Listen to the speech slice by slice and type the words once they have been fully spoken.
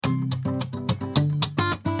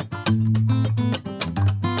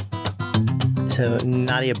So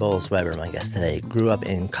Nadia Bolz-Weber, my guest today, grew up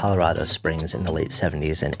in Colorado Springs in the late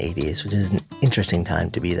 70s and 80s, which is an interesting time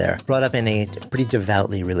to be there. Brought up in a pretty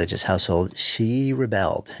devoutly religious household, she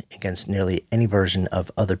rebelled against nearly any version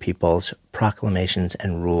of other people's proclamations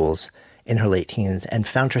and rules in her late teens and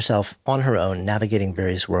found herself on her own navigating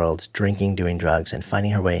various worlds, drinking, doing drugs, and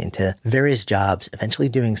finding her way into various jobs, eventually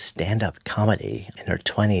doing stand-up comedy in her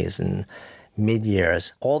 20s and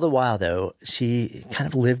mid-years. All the while, though, she kind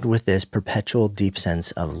of lived with this perpetual deep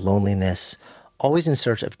sense of loneliness, always in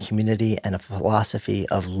search of community and a philosophy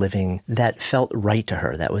of living that felt right to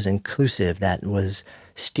her, that was inclusive, that was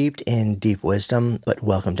steeped in deep wisdom, but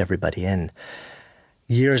welcomed everybody in.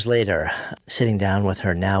 Years later, sitting down with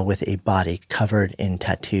her now with a body covered in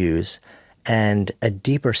tattoos and a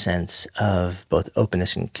deeper sense of both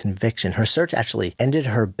openness and conviction, her search actually ended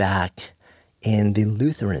her back in the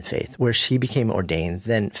Lutheran faith, where she became ordained,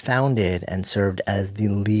 then founded and served as the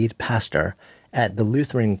lead pastor at the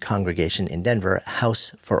Lutheran congregation in Denver,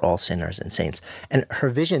 House for All Sinners and Saints. And her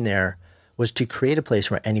vision there was to create a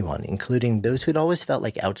place where anyone, including those who'd always felt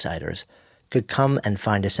like outsiders, could come and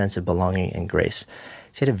find a sense of belonging and grace.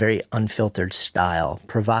 She had a very unfiltered style,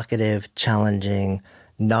 provocative, challenging,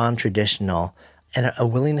 non-traditional, and a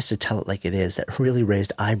willingness to tell it like it is that really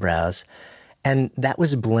raised eyebrows. And that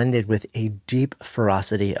was blended with a deep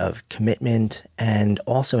ferocity of commitment and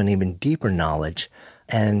also an even deeper knowledge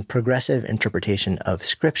and progressive interpretation of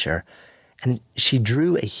Scripture. And she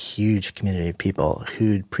drew a huge community of people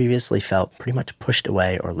who'd previously felt pretty much pushed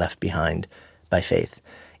away or left behind by faith.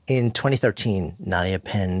 In 2013, Nadia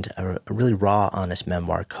penned a really raw, honest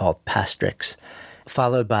memoir called Pastrix,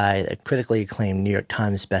 followed by a critically acclaimed New York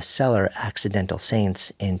Times bestseller, Accidental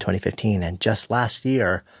Saints, in 2015. And just last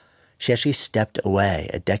year, she actually stepped away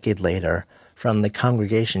a decade later from the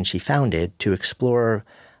congregation she founded to explore,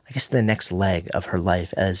 I guess, the next leg of her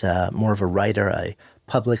life as more of a writer, a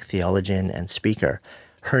public theologian, and speaker.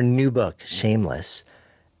 Her new book, Shameless,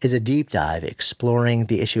 is a deep dive exploring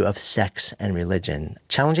the issue of sex and religion,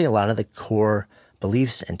 challenging a lot of the core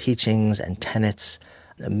beliefs and teachings and tenets,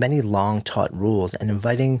 many long-taught rules, and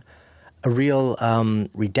inviting a real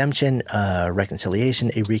redemption,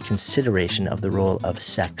 reconciliation, a reconsideration of the role of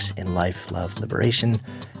sex in life, love, liberation,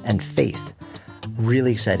 and faith.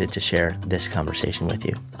 Really excited to share this conversation with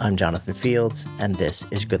you. I'm Jonathan Fields, and this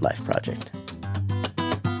is Good Life Project.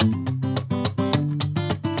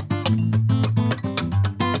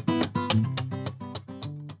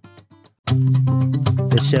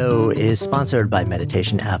 The show is sponsored by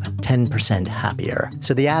meditation app 10% Happier.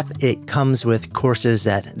 So the app, it comes with courses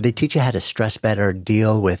that they teach you how to stress better,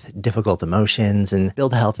 deal with difficult emotions, and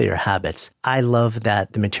build healthier habits. I love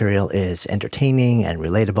that the material is entertaining and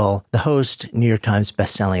relatable. The host, New York Times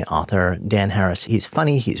bestselling author Dan Harris, he's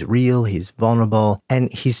funny, he's real, he's vulnerable,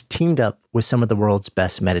 and he's teamed up with some of the world's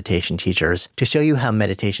best meditation teachers to show you how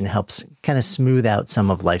meditation helps kind of smooth out some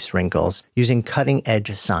of life's wrinkles using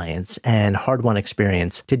cutting-edge science and hard-won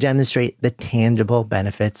experience to demonstrate the tangible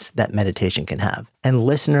benefits that meditation can have. And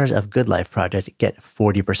listeners of Good Life Project get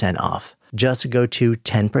 40% off. Just go to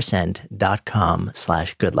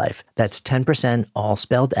 10percent.com/goodlife. That's 10% all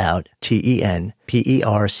spelled out,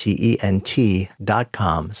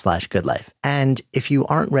 TENPERCENT.com/goodlife. And if you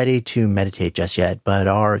aren't ready to meditate just yet, but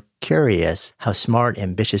are curious how smart,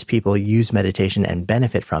 ambitious people use meditation and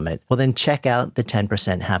benefit from it, well, then check out the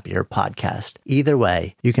 10% Happier podcast. Either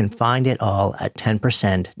way, you can find it all at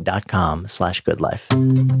 10percent.com/goodlife.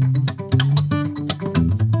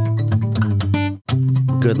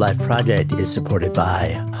 Good Life Project is supported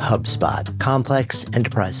by HubSpot. Complex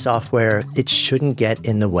enterprise software, it shouldn't get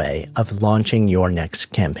in the way of launching your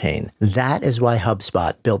next campaign. That is why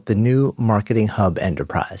HubSpot built the new Marketing Hub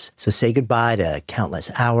Enterprise. So say goodbye to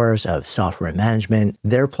countless hours of software management.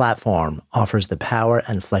 Their platform offers the power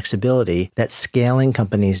and flexibility that scaling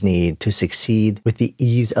companies need to succeed with the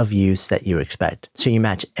ease of use that you expect. So you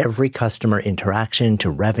match every customer interaction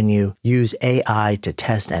to revenue, use AI to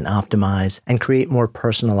test and optimize, and create more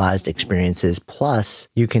personalized experiences. Plus,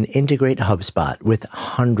 you can integrate HubSpot with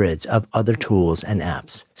hundreds of other tools and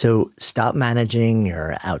apps. So stop managing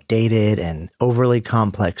your outdated and overly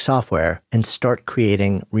complex software and start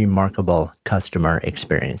creating remarkable customer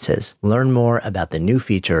experiences. Learn more about the new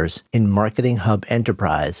features in Marketing Hub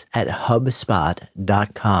Enterprise at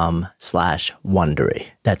HubSpot.com/Wondery.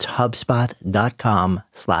 That's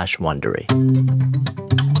HubSpot.com/Wondery.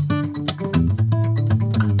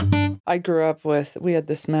 I grew up we had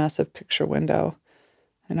this massive picture window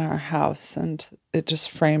in our house, and it just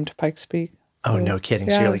framed Pikes Peak. Oh, no kidding.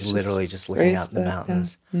 Yeah, so you're like literally just looking out the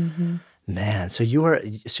mountains. Yeah. Mm-hmm. Man, so you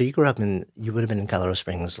grew up you would have been in Colorado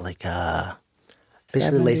Springs like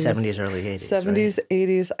Basically 70s, late 70s, early 80s, 70s, right?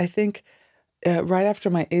 80s. I think right after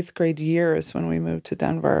my 8th grade year is when we moved to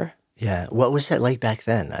Denver. Yeah. What was that like back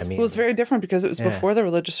then? I Well, it was mean, very different because it was yeah. before the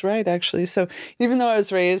religious right, actually. So even though I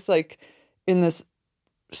was raised like in this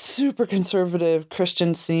super conservative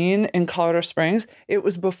Christian scene in Colorado Springs, it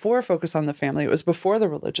was before Focus on the Family. It was before the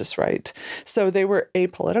religious right. So they were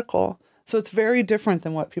apolitical. So it's very different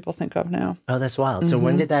than what people think of now. Oh, that's wild. So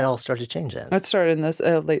when did that all start to change then? That started in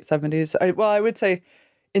the late 70s. I would say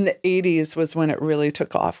in the 80s was when it really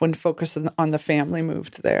took off, when Focus on the Family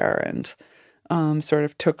moved there and sort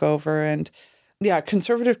of took over. And yeah,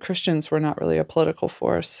 conservative Christians were not really a political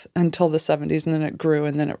force until the 70s, and then it grew,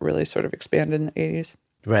 and then it really sort of expanded in the 80s.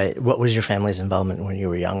 Right. What was your family's involvement when you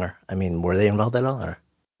were younger? I mean, were they involved at all? Or?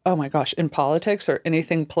 Oh my gosh, in politics or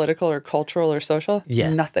anything political or cultural or social?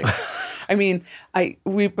 Yeah. Nothing. I mean,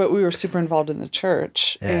 we were super involved in the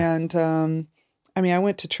church. Yeah. And I mean, I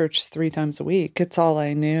went to church 3 times a week. It's all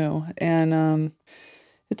I knew. And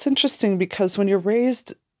it's interesting because when you're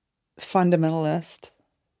raised fundamentalist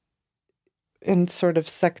and sort of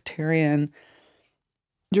sectarian,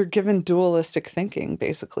 you're given dualistic thinking,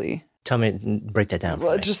 basically. Tell me, break that down.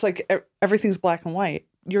 Well, just like everything's black and white.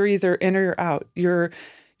 You're either in or you're out.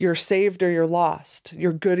 You're saved or you're lost.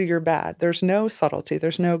 You're good or you're bad. There's no subtlety.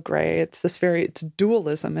 There's no gray. It's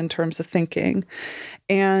dualism in terms of thinking.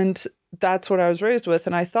 And that's what I was raised with.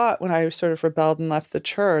 And I thought when I sort of rebelled and left the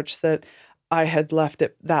church that I had left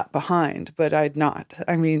that behind, but I'd not.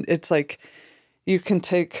 I mean, it's like you can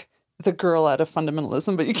take the girl out of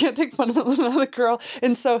fundamentalism, but you can't take fundamentalism out of the girl.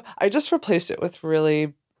 And so I just replaced it with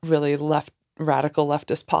really, really radical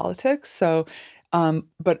leftist politics. So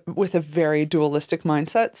but with a very dualistic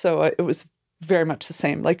mindset. So it was very much the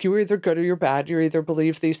same. Like you were either good or you're bad. You either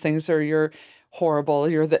believe these things or you're horrible.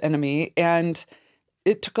 You're the enemy. And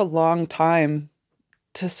it took a long time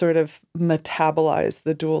to sort of metabolize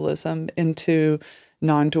the dualism into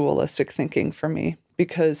non-dualistic thinking for me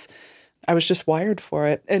because I was just wired for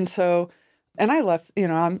it. And so, and I left,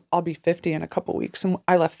 I'll be 50 in a couple weeks. And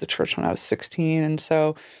I left the church when I was 16. And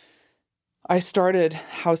so I started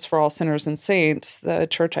House for All Sinners and Saints, the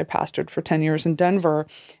church I pastored for 10 years in Denver.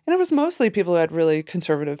 And it was mostly people who had really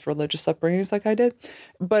conservative religious upbringings like I did,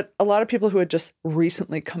 but a lot of people who had just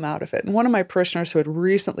recently come out of it. And one of my parishioners who had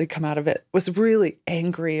recently come out of it was really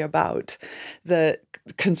angry about the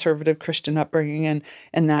conservative Christian upbringing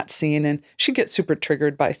and that scene. And she'd get super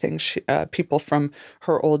triggered by things people from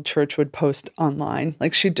her old church would post online.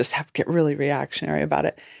 Like she'd just get really reactionary about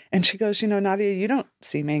it. And she goes, Nadia, you don't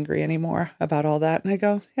seem angry anymore about all that. And I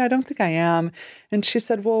go, yeah, I don't think I am. And she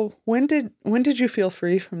said, well, when did you feel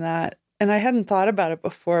free from that? And I hadn't thought about it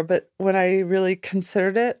before, but when I really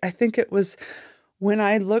considered it, I think it was when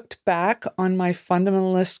I looked back on my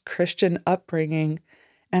fundamentalist Christian upbringing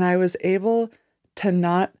and I was able to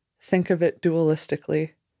not think of it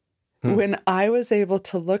dualistically. When I was able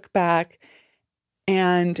to look back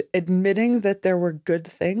and admitting that there were good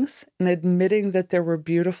things and admitting that there were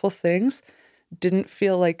beautiful things didn't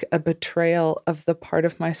feel like a betrayal of the part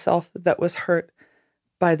of myself that was hurt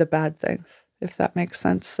by the bad things, if that makes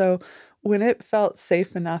sense. So when it felt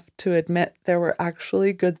safe enough to admit there were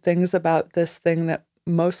actually good things about this thing that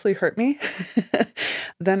mostly hurt me,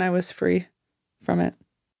 then I was free from it.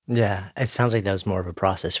 Yeah, it sounds like that was more of a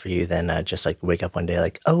process for you than just like wake up one day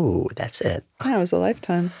like, oh, that's it. Yeah, it was a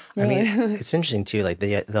lifetime. Really. I mean, it's interesting too, like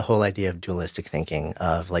the whole idea of dualistic thinking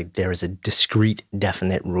of like there is a discrete,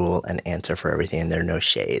 definite rule and answer for everything, and there are no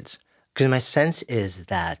shades. Because my sense is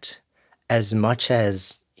that as much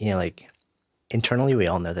as like internally we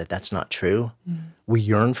all know that that's not true, we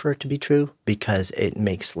yearn for it to be true because it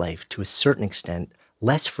makes life to a certain extent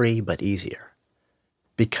less free but easier.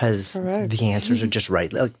 Because Correct. The answers are just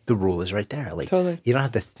right. Like the rule is right there. Like Totally. You don't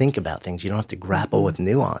have to think about things. You don't have to grapple with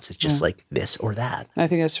nuance. It's just like this or that. I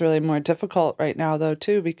think it's really more difficult right now, though,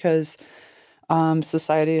 too, because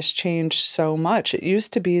society has changed so much. It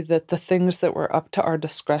used to be that the things that were up to our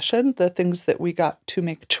discretion, the things that we got to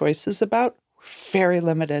make choices about, were very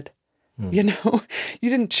limited. You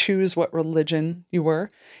didn't choose what religion you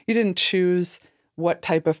were. You didn't choose what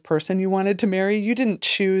type of person you wanted to marry. You didn't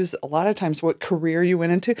choose a lot of times what career you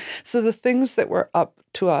went into. So the things that were up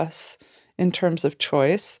to us in terms of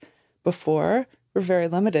choice before were very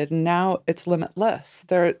limited. And now it's limitless.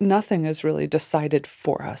 Nothing is really decided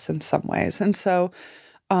for us in some ways. And so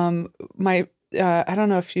I don't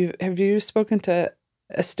know if have you spoken to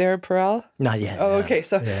Esther Perel? Not yet. Oh, no. okay.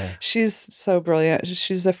 So she's so brilliant.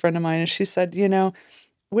 She's a friend of mine. And she said,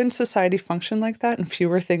 when society functioned like that and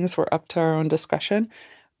fewer things were up to our own discretion,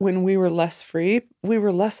 when we were less free, we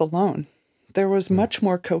were less alone There was much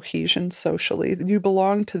more cohesion socially. You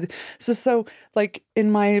belonged to so like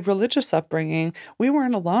in my religious upbringing, we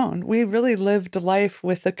weren't alone. We really lived life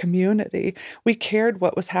with a community. We cared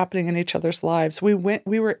what was happening in each other's lives. We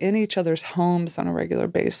were in each other's homes on a regular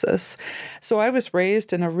basis. So I was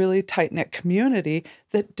raised in a really tight-knit community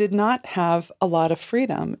that did not have a lot of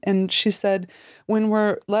freedom. And she said, when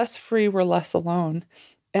we're less free, we're less alone.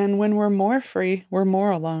 And when we're more free, we're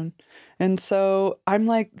more alone. And so I'm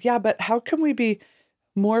like, yeah, but how can we be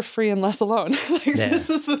more free and less alone? This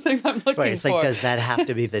is the thing I'm looking for. It's like, does that have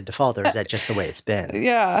to be the default, or is that just the way it's been?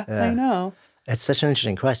 Yeah, I know. It's such an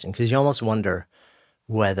interesting question, because you almost wonder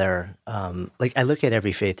whether, like I look at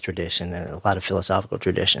every faith tradition and a lot of philosophical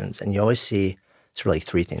traditions, and you always see sort of like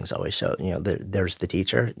three things always show. There's the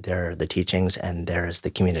teacher, there are the teachings, and there's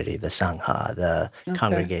the community, the sangha, the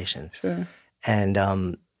congregation. Sure. And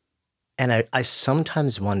I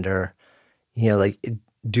sometimes wonder, like,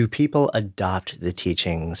 do people adopt the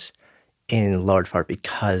teachings in large part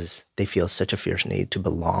because they feel such a fierce need to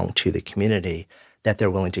belong to the community that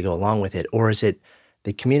they're willing to go along with it? Or is it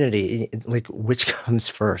the community, like, which comes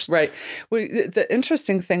first? Right. Well, the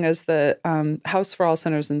interesting thing is the House for All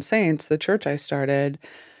Sinners and Saints, the church I started,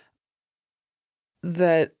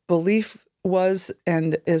 that belief was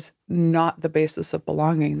and is not the basis of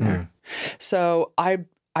belonging there. So I'm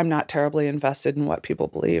not terribly invested in what people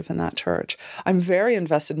believe in that church. I'm very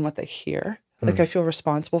invested in what they hear. Like I feel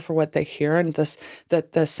responsible for what they hear, and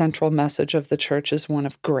that the central message of the church is one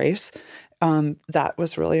of grace. That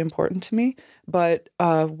was really important to me. But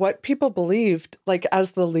what people believed, like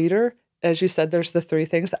as the leader, as you said, there's the three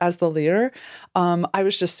things. As the leader, I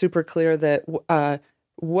was just super clear that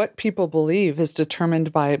what people believe is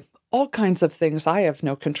determined by all kinds of things I have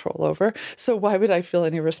no control over. So why would I feel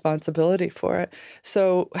any responsibility for it?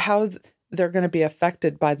 So how they're going to be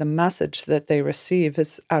affected by the message that they receive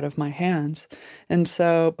is out of my hands. And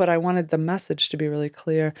so, but I wanted the message to be really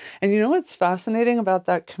clear. And you know what's fascinating about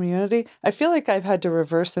that community? I feel like I've had to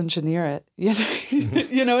reverse engineer it.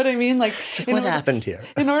 You know what I mean? Like, what happened here?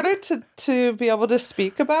 In order to be able to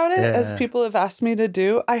speak about it, as people have asked me to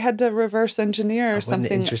do, I had to reverse engineer something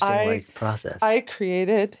an interesting process I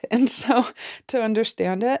created. And so to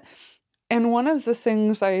understand it. And one of the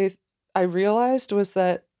things I realized was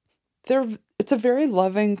that it's a very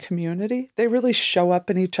loving community. They really show up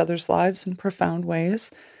in each other's lives in profound ways,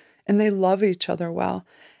 and they love each other well.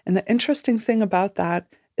 And the interesting thing about that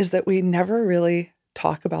is that we never really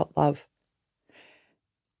talk about love.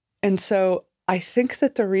 And so I think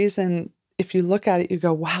that the reason, if you look at it, you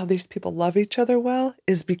go, wow, these people love each other well,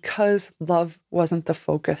 is because love wasn't the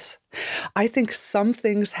focus. I think some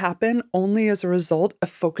things happen only as a result of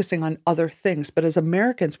focusing on other things. But as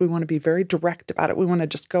Americans, we want to be very direct about it. We want to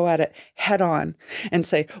just go at it head on and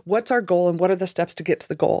say, what's our goal and what are the steps to get to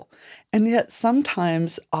the goal? And yet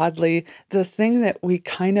sometimes, oddly, the thing that we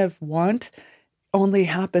kind of want only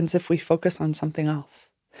happens if we focus on something else.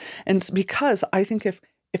 And it's because I think if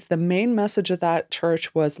the main message of that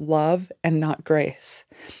church was love and not grace,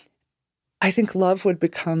 I think love would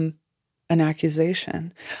become an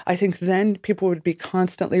accusation. I think then people would be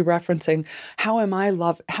constantly referencing, how am I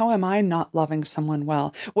not loving someone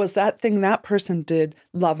well? Was that thing that person did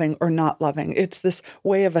loving or not loving? It's this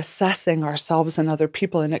way of assessing ourselves and other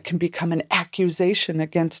people, and it can become an accusation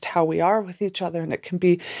against how we are with each other, and it can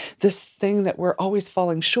be this thing that we're always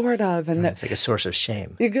falling short of, and it's like a source of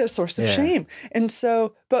shame. You get a source of shame. And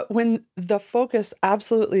so, but when the focus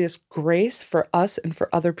absolutely is grace for us and for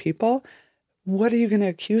other people, what are you going to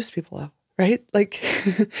accuse people of? Right?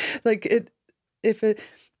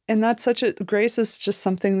 And that's grace is just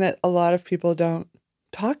something that a lot of people don't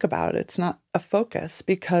talk about. It's not a focus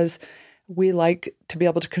because we like to be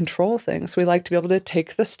able to control things. We like to be able to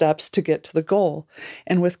take the steps to get to the goal.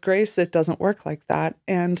 And with grace, it doesn't work like that.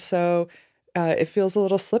 And so it feels a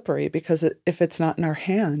little slippery because if it's not in our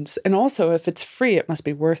hands, and also if it's free, it must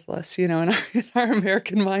be worthless, in our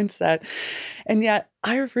American mindset. And yet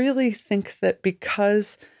I really think that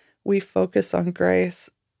because we focus on grace,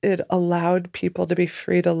 it allowed people to be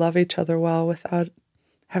free to love each other well without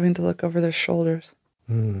having to look over their shoulders.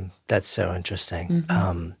 That's so interesting.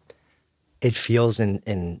 It feels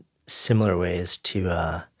in similar ways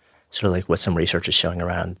to sort of like what some research is showing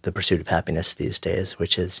around the pursuit of happiness these days,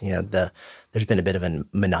 which is, there's been a bit of a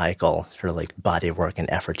maniacal sort of like body of work and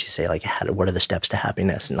effort to say, like, what are the steps to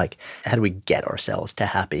happiness? And like, how do we get ourselves to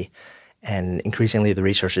happy? And increasingly, the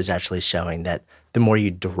research is actually showing that the more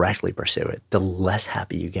you directly pursue it, the less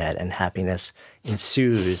happy you get, and happiness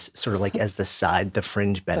ensues sort of like as the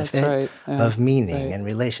fringe That's benefit right. Yeah, of meaning right. and Yeah,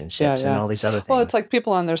 relationships and yeah. all these other Well, it's things. like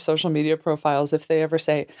people on their social media profiles, if they ever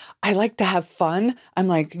say, I like to have fun, I'm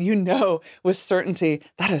like, with certainty,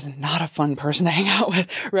 that is not a fun person to hang out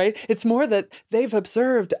with, right? It's more that they've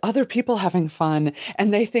observed other people having fun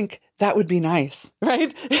and they think that would be nice,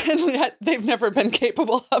 right? And yet they've never been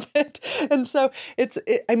capable of it. And so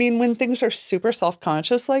I mean, when things are super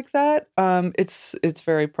self-conscious like that, it's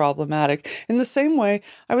very problematic. In the same way,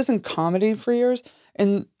 I was in comedy for years,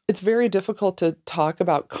 and it's very difficult to talk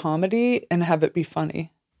about comedy and have it be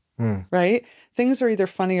funny, Hmm. right? Things are either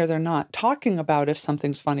funny or they're not. Talking about if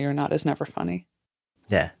something's funny or not is never funny.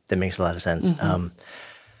 Yeah, that makes a lot of sense.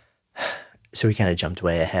 So we kind of jumped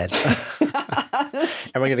way ahead.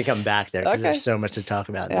 And we're going to come back there because Okay. there's so much to talk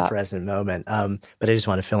about in Yeah. the present moment. But I just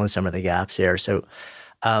want to fill in some of the gaps here. So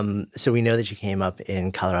we know that you came up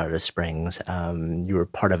in Colorado Springs. You were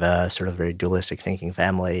part of a sort of very dualistic thinking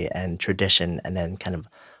family and tradition, and then kind of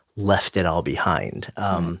left it all behind.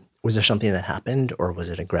 Right. Was there something that happened, or was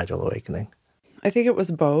it a gradual awakening? I think it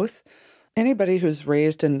was both. Anybody who's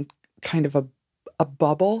raised in kind of a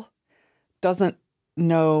bubble doesn't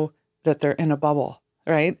know that they're in a bubble,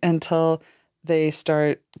 right? Until they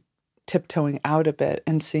start tiptoeing out a bit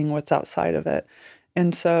and seeing what's outside of it.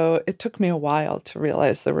 And so it took me a while to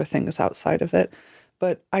realize there were things outside of it.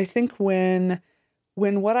 But I think when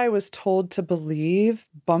what I was told to believe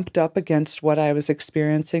bumped up against what I was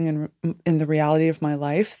experiencing in the reality of my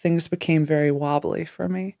life, things became very wobbly for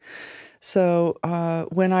me. So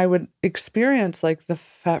when I would experience, like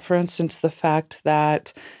for instance, the fact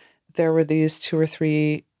that there were these two or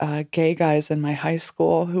three gay guys in my high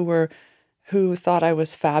school who thought I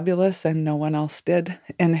was fabulous and no one else did,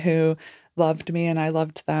 and who loved me and I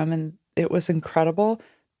loved them, and it was incredible.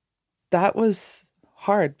 That was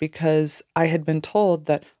hard because I had been told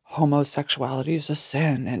that homosexuality is a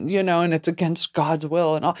sin, and it's against God's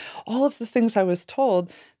will, and all of the things I was told,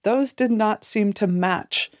 those did not seem to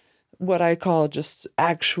match what I call just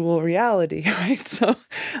actual reality, right?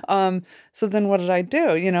 So then what did I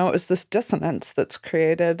do? It was this dissonance that's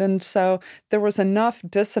created. And so there was enough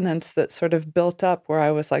dissonance that sort of built up where I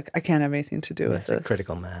was like, I can't have anything to do with It's this. a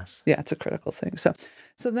critical mass. Yeah, it's a critical thing.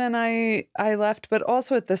 So then I left, but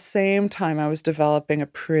also at the same time I was developing a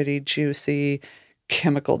pretty juicy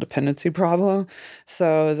chemical dependency problem.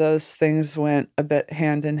 So those things went a bit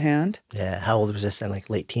hand in hand. Yeah. How old was this in, like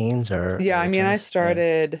late teens or? Yeah, I early mean, I 20s?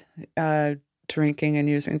 started drinking and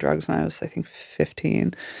using drugs when I was, I think,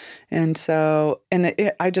 15. And so,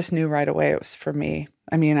 I just knew right away it was for me.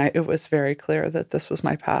 I mean, it was very clear that this was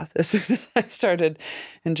my path as soon as I started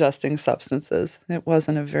ingesting substances. It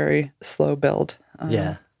wasn't a very slow build.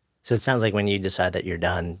 Yeah. So it sounds like when you decide that you're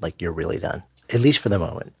done, like you're really done, at least for the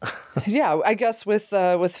moment. Yeah, I guess with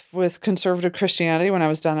conservative Christianity, when I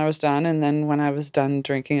was done, and then when I was done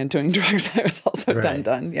drinking and doing drugs, I was also Right.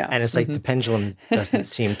 done. Yeah, And it's like the pendulum doesn't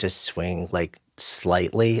seem to swing like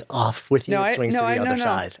slightly off with you. It swings to the other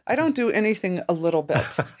side. I don't do anything a little bit.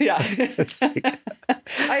 Yeah, It's like,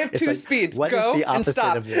 I have two speeds: what go is the and opposite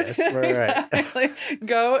stop. of this? Right. Exactly.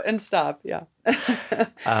 Go and stop. Yeah.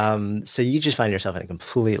 So you just find yourself in a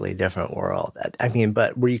completely different world. I mean,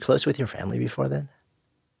 but were you close with your family before then?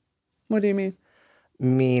 What do you mean?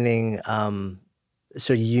 Meaning,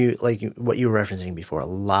 so you, like what you were referencing before, a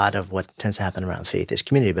lot of what tends to happen around faith is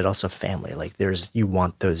community, but also family. Like you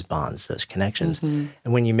want those bonds, those connections. And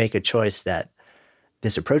when you make a choice that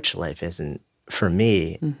this approach to life isn't for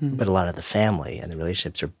me, but a lot of the family and the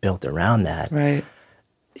relationships are built around that, Right.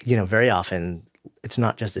 Very often it's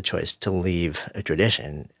not just a choice to leave a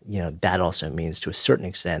tradition. That also means to a certain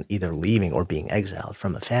extent either leaving or being exiled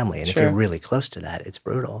from a family. And if you're really close to that, it's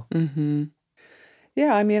brutal.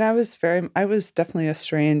 Yeah, I mean, I was definitely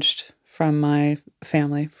estranged from my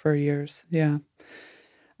family for years. Yeah.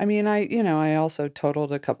 I mean, I also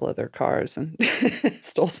totaled a couple of their cars and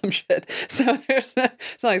stole some shit. So it's not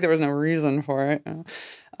like there was no reason for it.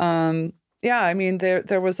 Yeah, I mean,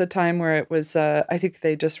 there was a time where it was, I think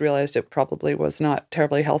they just realized it probably was not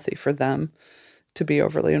terribly healthy for them to be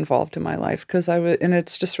overly involved in my life and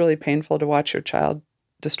it's just really painful to watch your child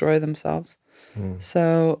destroy themselves.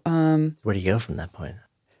 So, Where do you go from that point?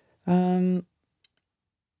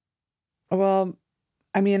 well,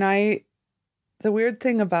 I mean, the weird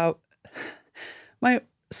thing about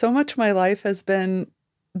so much of my life has been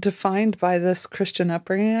defined by this Christian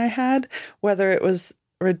upbringing I had, whether it was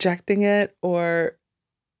rejecting it or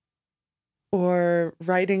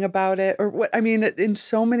writing about it or what. I mean, in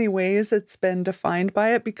so many ways, it's been defined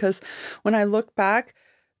by it because when I look back,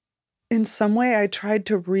 in some way, I tried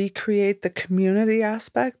to recreate the community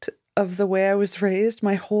aspect of the way I was raised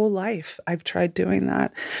my whole life. I've tried doing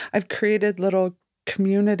that. I've created little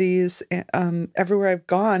communities everywhere I've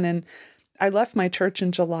gone. And I left my church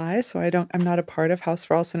in July, so I'm not a part of House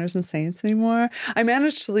for All Sinners and Saints anymore. I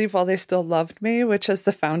managed to leave while they still loved me, which as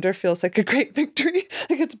the founder feels like a great victory.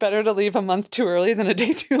 Like it's better to leave a month too early than a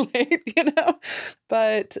day too late, you know?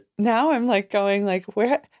 But now I'm like going like,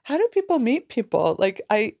 how do people meet people? Like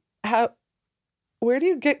where do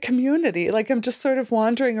you get community? Like I'm just sort of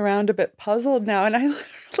wandering around a bit puzzled now. And I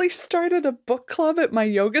literally started a book club at my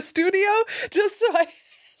yoga studio just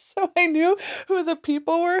so I knew who the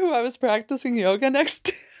people were who I was practicing yoga next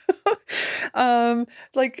to. I'm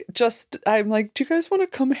like, do you guys want to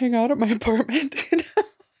come hang out at my apartment? You know?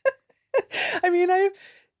 I mean,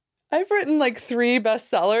 I've written like 3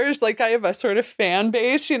 bestsellers. Like I have a sort of fan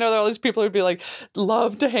base, you know, there are all these people who'd be like,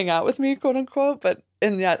 love to hang out with me, quote unquote.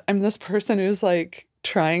 And yet I'm this person who's like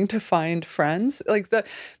trying to find friends. Like the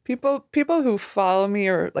people who follow me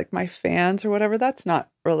or like my fans or whatever, that's not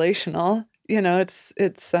relational. You know,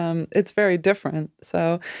 it's very different.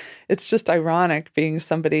 So it's just ironic being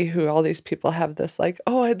somebody who all these people have this like,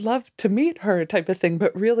 oh, I'd love to meet her type of thing.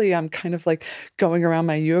 But really, I'm kind of like going around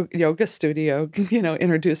my yoga studio, you know,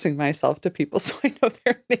 introducing myself to people so I know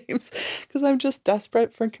their names because I'm just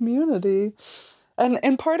desperate for community.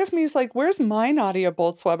 And part of me is like, where's my Nadia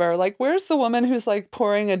Bolz-Weber? Like, where's the woman who's like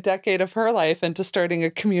pouring a decade of her life into starting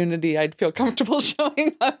a community I'd feel comfortable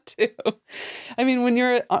showing up to? I mean, when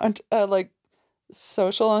you're like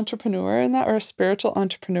social entrepreneur in that, or a spiritual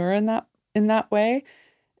entrepreneur in that way,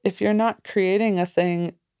 if you're not creating a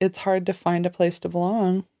thing, it's hard to find a place to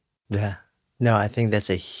belong. Yeah. No, I think that's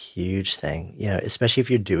a huge thing, you know, especially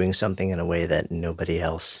if you're doing something in a way that nobody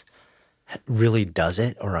else really does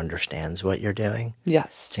it or understands what you're doing.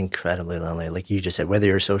 Yes. It's incredibly lonely. Like you just said, whether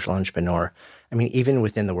you're a social entrepreneur, I mean, even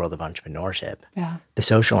within the world of entrepreneurship, the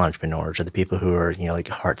social entrepreneurs or the people who are, you know, like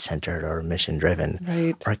heart-centered or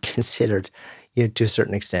mission-driven are considered, you know, to a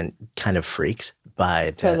certain extent, kind of freaks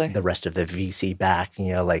by the rest of the VC-backed,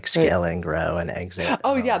 you know, like scale and grow and exit.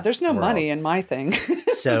 Oh, yeah. There's no money in my thing.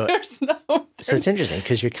 So, so it's interesting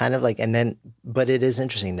because you're kind of like, but it is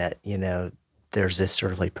interesting that, you know, there's this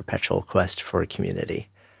sort of like perpetual quest for a community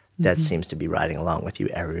that seems to be riding along with you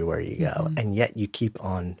everywhere you go. And yet you keep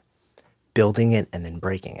on building it and then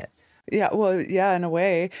breaking it. Yeah, well, yeah, in a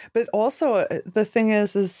way. But also the thing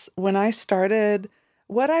is when I started,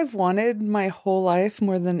 what I've wanted my whole life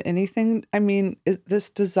more than anything, I mean, is this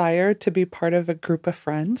desire to be part of a group of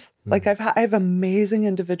friends. Like I have amazing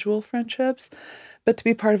individual friendships, but to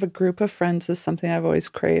be part of a group of friends is something I've always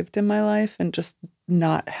craved in my life and just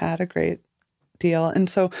not had a great deal. And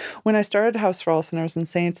so when I started House for All Sinners and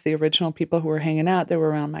Saints, the original people who were hanging out, they were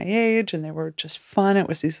around my age and they were just fun. It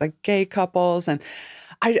was these like gay couples and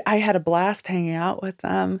I had a blast hanging out with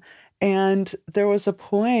them. And there was a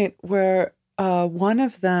point where one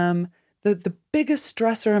of them, the biggest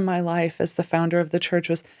stressor in my life as the founder of the church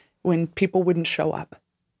was when people wouldn't show up.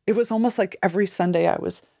 It was almost like every Sunday I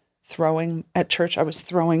was throwing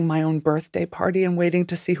my own birthday party and waiting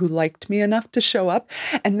to see who liked me enough to show up.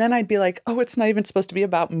 And then I'd be like, oh, it's not even supposed to be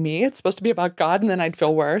about me. It's supposed to be about God. And then I'd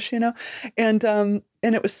feel worse, you know? And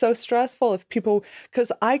it was so stressful if people,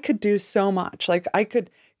 because I could do so much. Like I could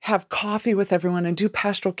have coffee with everyone and do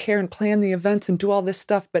pastoral care and plan the events and do all this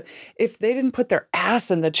stuff. But if they didn't put their ass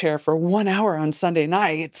in the chair for 1 hour on Sunday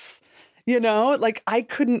nights, you know, like I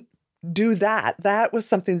couldn't do that. That was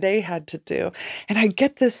something they had to do. And I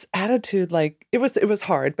get this attitude, like it was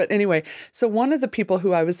hard. But anyway, so one of the people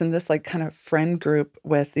who I was in this like kind of friend group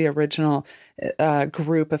with, the original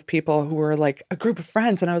group of people who were like a group of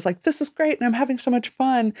friends. And I was like, this is great. And I'm having so much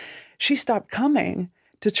fun. She stopped coming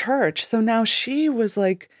to church. So now she was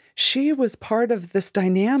part of this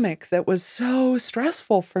dynamic that was so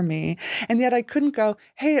stressful for me. And yet I couldn't go,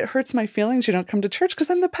 hey, it hurts my feelings you don't come to church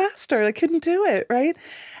because I'm the pastor. I couldn't do it, right?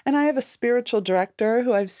 And I have a spiritual director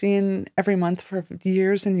who I've seen every month for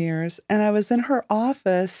years and years. And I was in her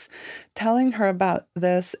office telling her about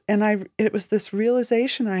this. And it was this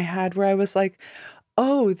realization I had where I was like,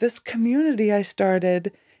 oh, this community I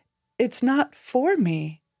started, it's not for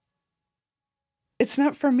me. It's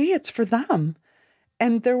not for me, it's for them.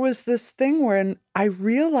 And there was this thing where I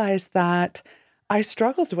realized that I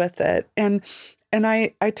struggled with it. And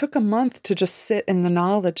I took a month to just sit in the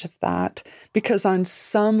knowledge of that because on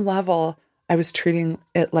some level, I was treating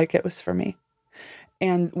it like it was for me.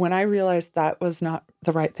 And when I realized that was not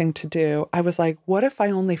the right thing to do, I was like, what if I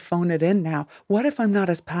only phone it in now? What if I'm not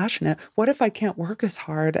as passionate? What if I can't work as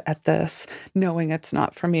hard at this, knowing it's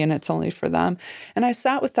not for me and it's only for them? And I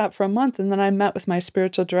sat with that for a month, and then I met with my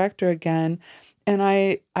spiritual director again. And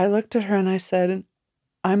I looked at her and I said,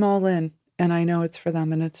 I'm all in, and I know it's for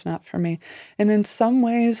them and it's not for me. And in some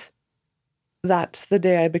ways, that's the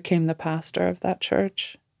day I became the pastor of that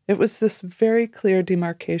church. It was this very clear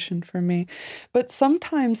demarcation for me. But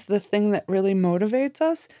sometimes the thing that really motivates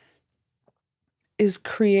us is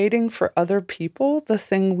creating for other people the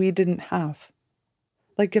thing we didn't have.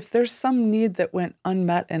 Like if there's some need that went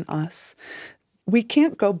unmet in us, we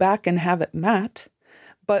can't go back and have it met,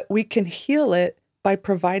 but we can heal it by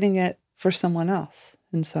providing it for someone else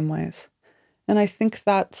in some ways. And I think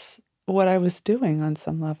that's what I was doing on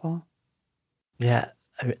some level. Yeah,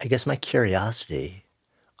 I guess my curiosity,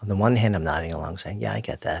 on the one hand, I'm nodding along saying, yeah, I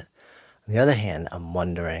get that. On the other hand, I'm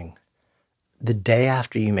wondering, the day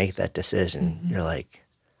after you make that decision, you're like,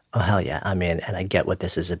 oh, hell yeah, I'm in, and I get what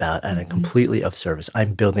this is about, and I'm completely of service.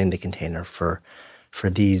 I'm building the container for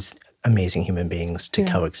these amazing human beings to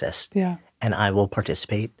coexist. Yeah. And I will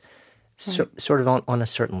participate sort of on a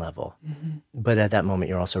certain level. But at that moment,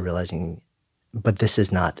 you're also realizing, but this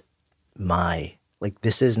is not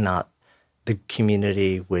this is not the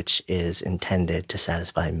community which is intended to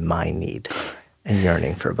satisfy my need and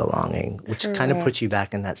yearning for belonging, which kind of puts you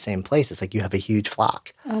back in that same place. It's like you have a huge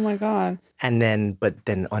flock. Oh my God. And then, but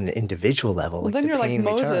then on an individual level, well, then you're like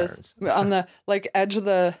Moses on the edge of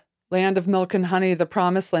the land of milk and honey, the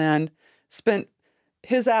promised land, spent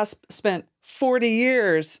 40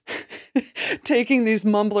 years taking these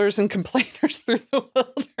mumblers and complainers through the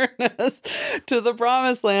wilderness to the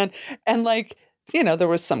promised land. And there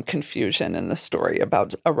was some confusion in the story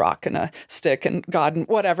about a rock and a stick and God and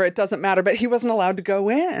whatever. It doesn't matter. But he wasn't allowed to go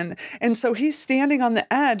in. And so he's standing on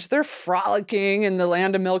the edge. They're frolicking in the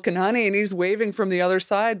land of milk and honey. And he's waving from the other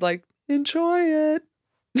side like, enjoy it.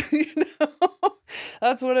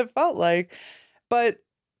 That's what it felt like.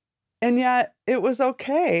 And yet it was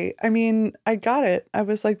okay. I mean, I got it. I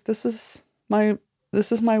was like, this is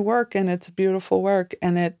my work, and it's beautiful work.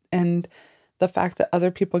 And the fact that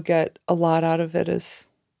other people get a lot out of it it's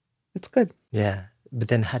good. Yeah. But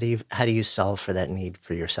then how do you solve for that need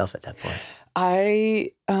for yourself at that point?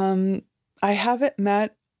 I haven't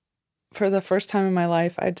met, for the first time in my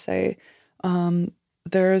life, I'd say,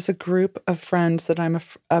 there is a group of friends that I'm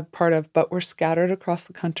a part of, but we're scattered across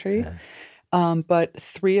the country. Yeah. But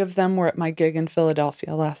 3 of them were at my gig in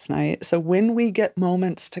Philadelphia last night. So when we get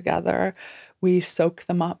moments together, we soak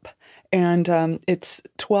them up. And it's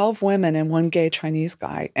 12 women and 1 gay Chinese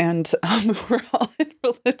guy. And we're all in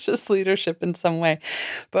religious leadership in some way.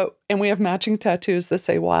 And we have matching tattoos that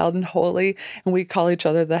say wild and holy. And we call each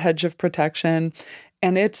other the hedge of protection.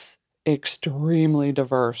 And it's extremely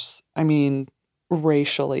diverse. I mean,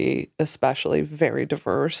 racially, especially very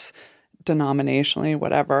diverse, denominationally,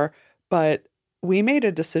 whatever. But we made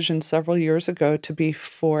a decision several years ago to be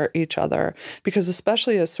for each other, because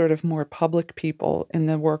especially as sort of more public people in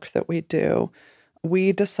the work that we do,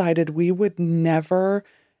 we decided we would never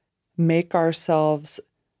make ourselves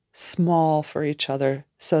small for each other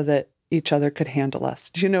so that each other could handle us.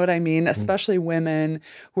 Do you know what I mean? Mm-hmm. Especially women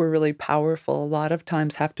who are really powerful, a lot of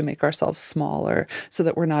times have to make ourselves smaller so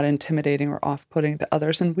that we're not intimidating or off-putting to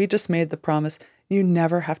others. And we just made the promise, you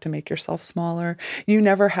never have to make yourself smaller. You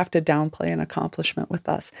never have to downplay an accomplishment with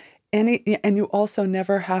us. And you also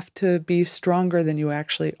never have to be stronger than you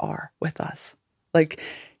actually are with us. Like,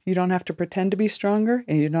 you don't have to pretend to be stronger,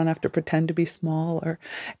 and you don't have to pretend to be smaller.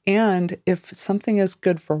 And if something is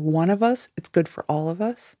good for one of us, it's good for all of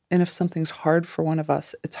us. And if something's hard for one of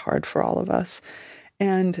us, it's hard for all of us.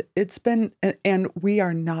 And we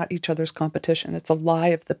are not each other's competition. It's a lie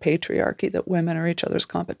of the patriarchy that women are each other's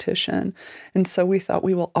competition. And so we thought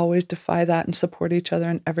we will always defy that and support each other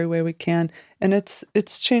in every way we can. And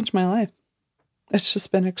it's changed my life. It's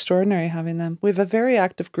just been extraordinary having them. We have a very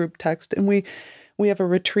active group text, and we have a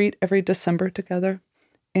retreat every December together.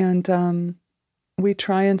 And we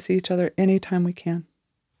try and see each other anytime we can.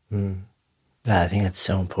 Mm. Yeah, I think that's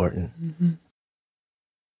so important. Mm-hmm.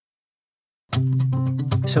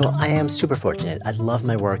 So I am super fortunate. I love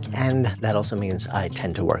my work, and that also means I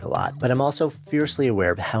tend to work a lot. But I'm also fiercely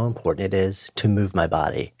aware of how important it is to move my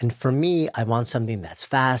body. And for me, I want something that's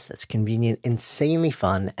fast, that's convenient, insanely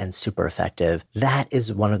fun, and super effective. That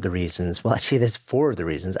is one of the reasons, well, actually, there's 4 of the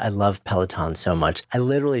reasons I love Peloton so much. I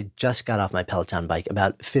literally just got off my Peloton bike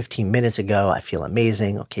about 15 minutes ago. I feel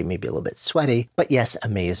amazing. Okay, maybe a little bit sweaty, but yes,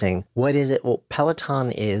 amazing. What is it? Well,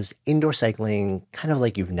 Peloton is indoor cycling, kind of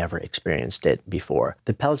like you've never experienced it before. The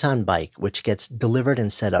The Peloton bike, which gets delivered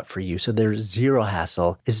and set up for you so there's zero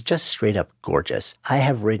hassle, is just straight up gorgeous. I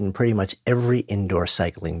have ridden pretty much every indoor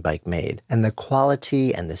cycling bike made, and the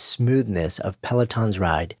quality and the smoothness of Peloton's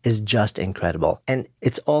ride is just incredible. And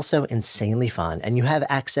it's also insanely fun, and you have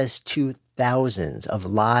access to thousands of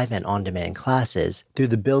live and on-demand classes through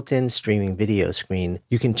the built-in streaming video screen.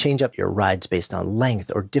 You can change up your rides based on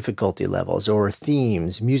length or difficulty levels or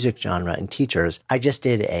themes, music genre, and teachers. I just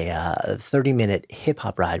did a 30-minute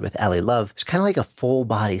hip-hop ride with Allie Love. It's kind of like a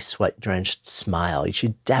full-body sweat-drenched smile. You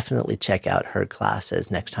should definitely check out her classes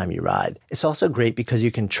next time you ride. It's also great because you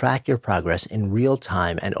can track your progress in real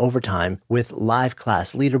time and over time with live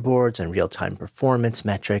class leaderboards and real-time performance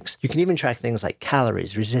metrics. You can even track things like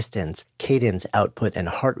calories, resistance, cadence, output, and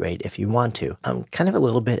heart rate if you want to. I'm kind of a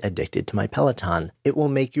little bit addicted to my Peloton. It will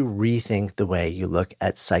make you rethink the way you look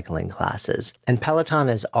at cycling classes. And Peloton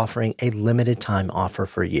is offering a limited time offer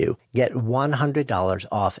for you. Get $100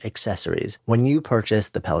 off accessories when you purchase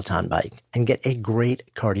the Peloton bike and get a great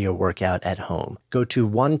cardio workout at home. Go to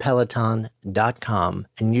onepeloton.com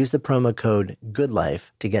and use the promo code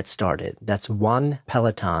GOODLIFE to get started. That's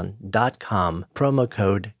onepeloton.com, promo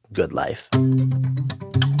code GOODLIFE.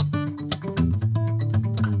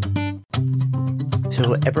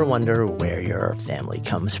 So ever wonder where your family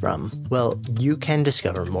comes from? Well, you can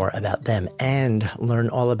discover more about them and learn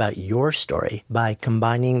all about your story by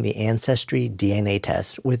combining the Ancestry DNA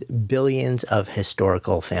test with billions of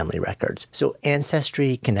historical family records. So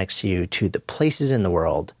Ancestry connects you to the places in the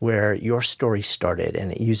world where your story started,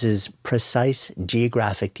 and it uses precise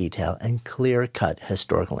geographic detail and clear-cut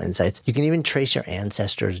historical insights. You can even trace your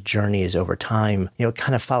ancestors' journeys over time,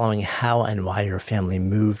 kind of following how and why your family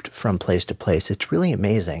moved from place to place. It's really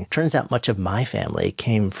amazing. Turns out much of my family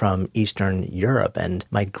came from Eastern Europe, and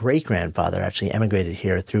my great-grandfather actually emigrated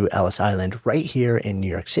here through Ellis Island right here in New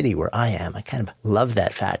York City where I am. I kind of love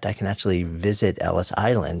that fact. I can actually visit Ellis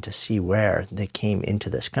Island to see where they came into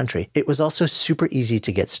this country. It was also super easy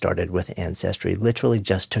to get started with Ancestry. Literally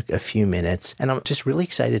just took a few minutes, and I'm just really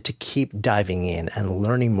excited to keep diving in and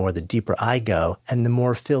learning more the deeper I go and the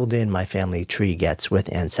more filled in my family tree gets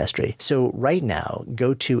with Ancestry. So right now,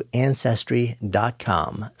 go to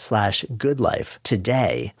ancestry.com/goodlife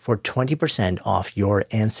today for 20% off your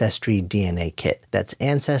Ancestry DNA kit. That's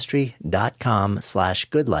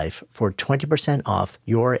ancestry.com/goodlife for 20% off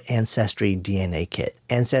your Ancestry DNA kit.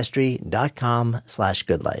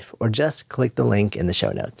 Ancestry.com/goodlife, or just click the link in the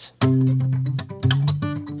show notes.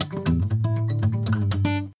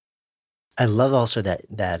 I love also that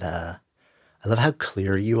I love how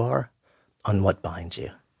clear you are on what binds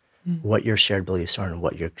you, what your shared beliefs are, and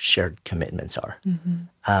what your shared commitments are.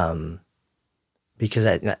 Because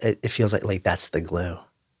it feels like that's the glue.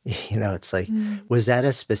 It's like, was that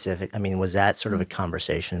a specific, was that sort of a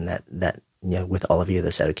conversation that with all of you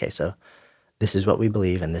that said, okay, so this is what we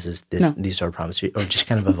believe and these are our promises, or just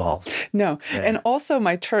kind of evolved? No. Yeah. And also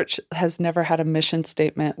my church has never had a mission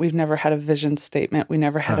statement. We've never had a vision statement. We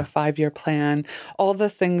never had a 5-year plan. All the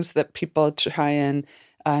things that people try and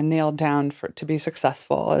nail down to be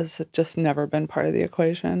successful has just never been part of the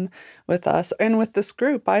equation with us and with this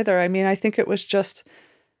group either. I think it was just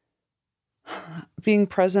being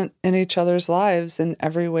present in each other's lives in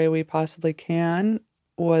every way we possibly can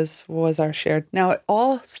was our shared. Now it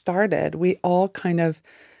all started, we all kind of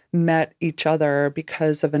met each other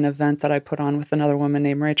because of an event that I put on with another woman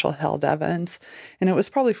named Rachel Held Evans. And it was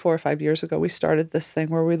probably 4 or 5 years ago, we started this thing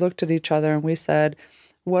where we looked at each other and we said,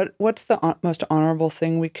 what's the most honorable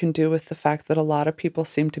thing we can do with the fact that a lot of people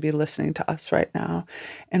seem to be listening to us right now?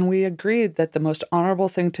 And we agreed that the most honorable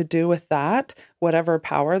thing to do with that, whatever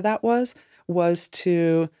power that was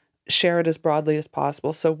to share it as broadly as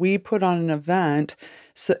possible. So we put on an event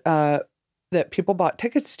that people bought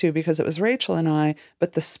tickets to because it was Rachel and I,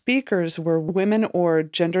 but the speakers were women or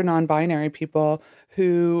gender non-binary people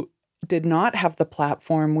who did not have the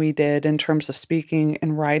platform we did in terms of speaking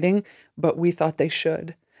and writing, but we thought they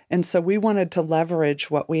should. And so we wanted to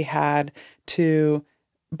leverage what we had to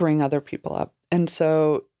bring other people up. And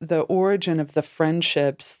so the origin of the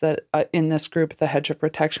friendships that in this group, the Hedge of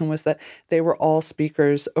Protection, was that they were all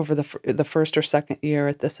speakers over the first or second year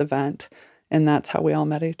at this event. And that's how we all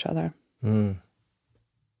met each other.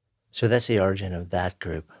 So that's the origin of that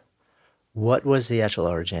group. What was the actual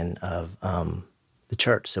origin of the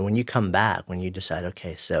church? So when you come back, when you decide,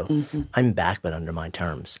 okay, so I'm back, but under my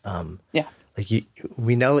terms.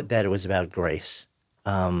 We know that it was about grace.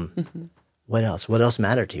 What else? What else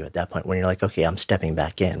mattered to you at that point when you're like, okay, I'm stepping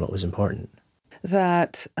back in? What was important?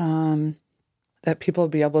 That people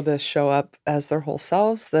be able to show up as their whole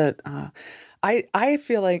selves. That I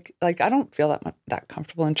feel like I don't feel that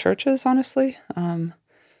comfortable in churches, honestly.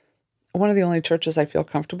 one of the only churches I feel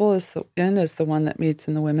comfortable is the one that meets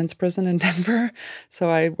in the women's prison in Denver. So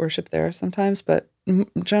I worship there sometimes, but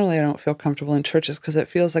generally I don't feel comfortable in churches because it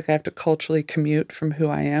feels like I have to culturally commute from who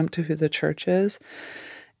I am to who the church is.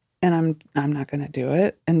 And I'm not going to do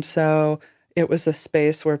it. And so it was a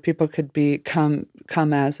space where people could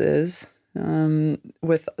come as is,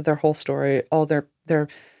 with their whole story, all their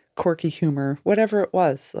quirky humor, whatever it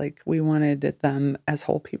was. Like, we wanted them as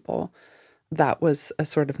whole people. That was a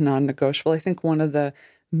sort of non-negotiable. I think one of the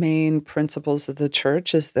main principles of the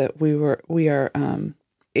church is that we are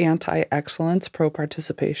anti-excellence,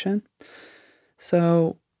 pro-participation.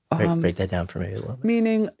 So break that down for me a little bit.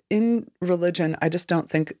 Meaning, in religion, I just don't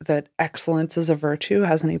think that excellence as a virtue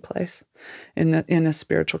has any place in a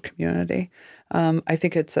spiritual community. I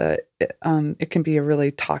think it can be a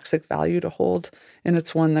really toxic value to hold, and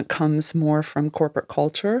it's one that comes more from corporate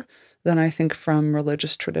culture than I think from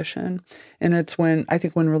religious tradition. And it's when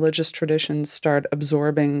religious traditions start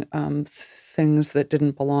absorbing things that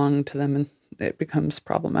didn't belong to them, and it becomes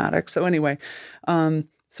problematic. So anyway,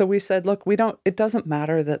 so we said, look, it doesn't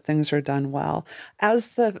matter that things are done well.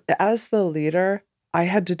 As the leader, I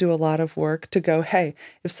had to do a lot of work to go, hey,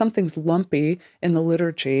 if something's lumpy in the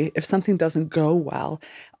liturgy, if something doesn't go well,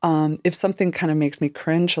 if something kind of makes me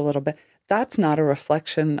cringe a little bit, that's not a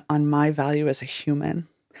reflection on my value as a human.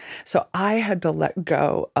 So I had to let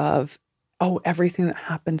go of, everything that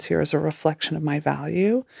happens here is a reflection of my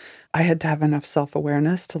value. I had to have enough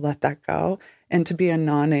self-awareness to let that go and to be a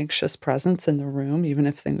non-anxious presence in the room, even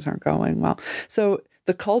if things aren't going well. So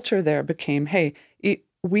the culture there became, hey,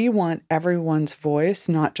 we want everyone's voice,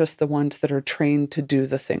 not just the ones that are trained to do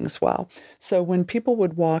the things well. So when people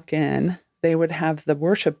would walk in, they would have the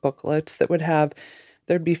worship booklets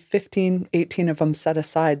there'd be 15, 18 of them set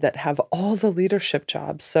aside that have all the leadership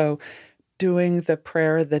jobs. So doing the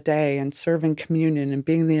prayer of the day and serving communion and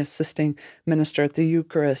being the assisting minister at the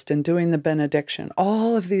Eucharist and doing the benediction,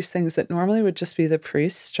 all of these things that normally would just be the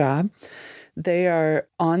priest's job, they are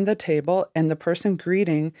on the table, and the person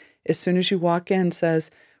greeting, as soon as you walk in, says,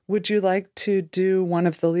 would you like to do one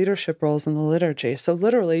of the leadership roles in the liturgy? So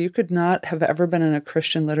literally, you could not have ever been in a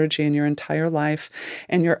Christian liturgy in your entire life,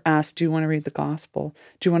 and you're asked, do you want to read the gospel?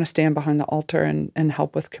 Do you want to stand behind the altar and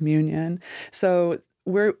help with communion? So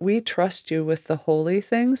we trust you with the holy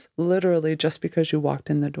things, literally just because you walked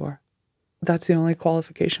in the door. That's the only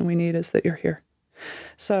qualification we need, is that you're here.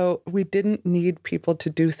 So we didn't need people to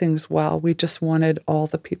do things well. We just wanted all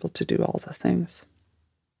the people to do all the things.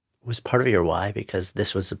 Was part of your why because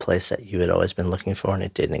this was a place that you had always been looking for and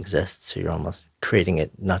it didn't exist? So you're almost creating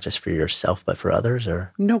it not just for yourself, but for others?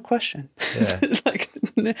 Or no question.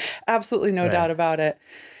 Yeah. Absolutely no doubt about it.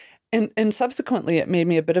 And subsequently, it made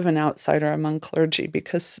me a bit of an outsider among clergy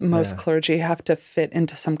because most clergy have to fit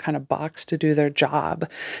into some kind of box to do their job.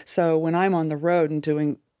 So when I'm on the road and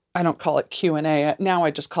doing, I don't call it Q&A. Now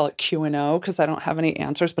I just call it Q&O because I don't have any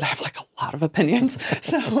answers, but I have like a lot of opinions.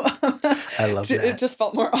 So I love that. It just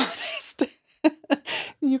felt more honest.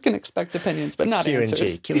 You can expect opinions, but not Q&G.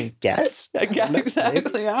 answers. Can we guess? Yeah,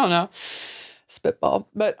 exactly. I don't know. Spitball.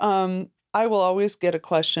 But I will always get a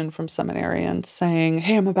question from seminarians saying,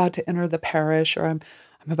 hey, I'm about to enter the parish, or I'm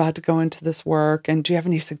about to go into this work, and do you have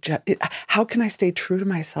any how can I stay true to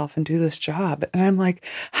myself and do this job? And I'm like,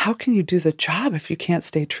 how can you do the job if you can't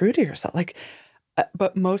stay true to yourself?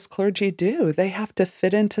 But most clergy do. They have to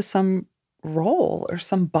fit into some role or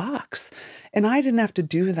some box. And I didn't have to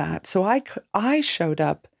do that. So I showed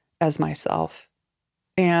up as myself,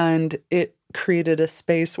 and it created a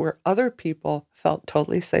space where other people felt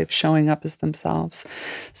totally safe showing up as themselves.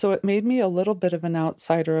 So it made me a little bit of an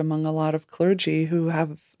outsider among a lot of clergy who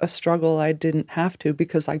have a struggle I didn't have to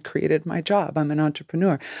because I created my job. I'm an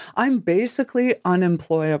entrepreneur. I'm basically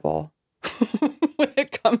unemployable when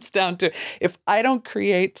it comes down to, if I don't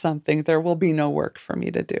create something, there will be no work for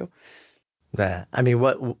me to do. Yeah. I mean,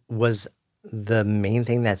 what was the main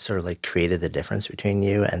thing that sort of like created the difference between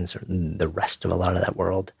you and sort of the rest of a lot of that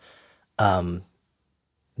world?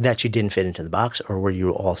 That you didn't fit into the box, or were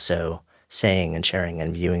you also saying and sharing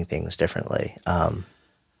and viewing things differently? I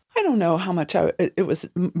don't know how much it was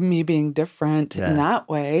me being different in that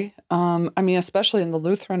way. I mean, especially in the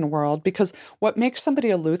Lutheran world, because what makes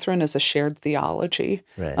somebody a Lutheran is a shared theology.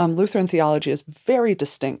 Right. Lutheran theology is very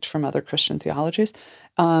distinct from other Christian theologies.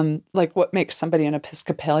 Like what makes somebody an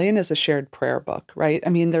Episcopalian is a shared prayer book, right? I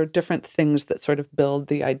mean, there are different things that sort of build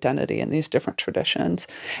the identity in these different traditions.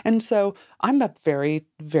 And so I'm a very,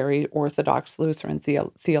 very Orthodox Lutheran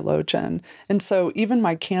theologian. And so even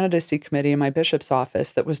my candidacy committee in my bishop's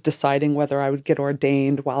office that was deciding whether I would get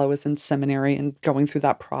ordained while I was in seminary and going through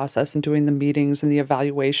that process and doing the meetings and the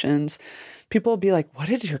evaluations, people will be like, what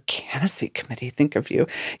did your candidacy committee think of you?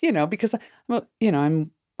 Because I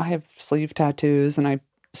have sleeve tattoos and I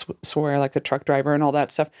swear like a truck driver and all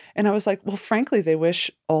that stuff. And I was like, well, frankly, they wish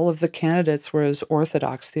all of the candidates were as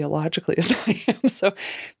orthodox theologically as I am. So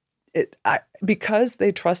because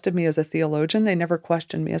they trusted me as a theologian, they never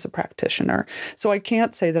questioned me as a practitioner. So I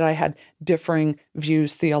can't say that I had differing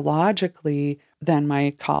views theologically than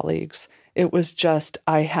my colleagues. It was just,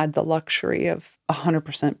 I had the luxury of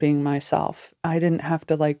 100% being myself. I didn't have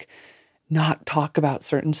to not talk about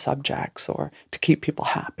certain subjects or to keep people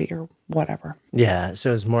happy or whatever. Yeah.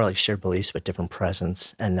 So it was more like shared beliefs, but different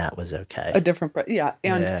presence. And that was okay. Yeah.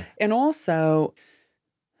 And also,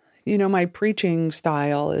 my preaching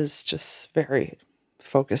style is just very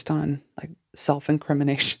focused on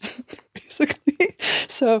self-incrimination, basically.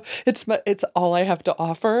 So it's all I have to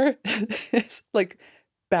offer is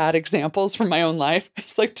bad examples from my own life.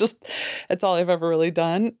 It's all I've ever really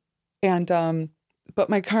done. And, but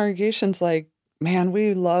my congregation's man,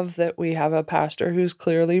 we love that we have a pastor who's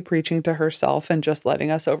clearly preaching to herself and just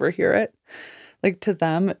letting us overhear it. To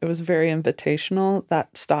them, it was very invitational,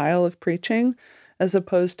 that style of preaching, as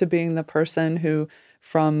opposed to being the person who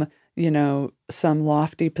from, some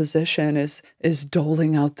lofty position is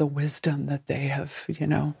doling out the wisdom that they have,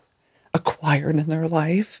 acquired in their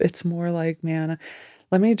life. It's more man,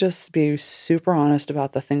 let me just be super honest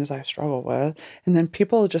about the things I struggle with. And then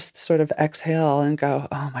people just sort of exhale and go,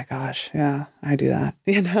 oh my gosh, yeah, I do that.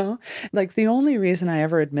 The only reason I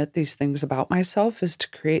ever admit these things about myself is to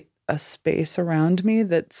create a space around me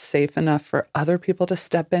that's safe enough for other people to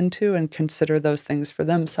step into and consider those things for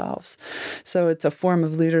themselves. So it's a form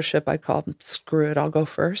of leadership. I call them, screw it, I'll go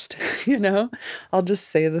first. I'll just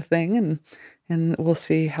say the thing and we'll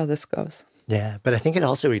see how this goes. Yeah. But I think it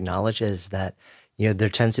also acknowledges that there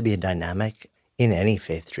tends to be a dynamic in any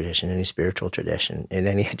faith tradition, any spiritual tradition, in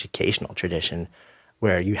any educational tradition,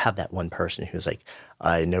 where you have that one person who's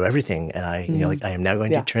I know everything, and I am now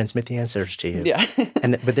going to transmit the answers to you. Yeah.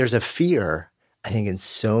 But there's a fear, I think, in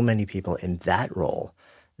so many people in that role,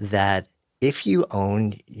 that if you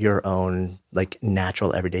own your own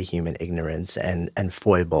natural everyday human ignorance and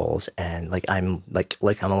foibles, and I'm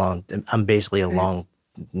basically along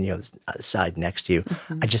side next to you.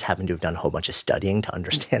 Mm-hmm. I just happen to have done a whole bunch of studying to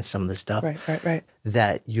understand some of this stuff. Right.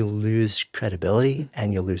 That you lose credibility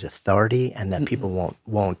and you lose authority, and that people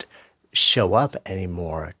won't show up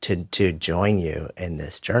anymore to join you in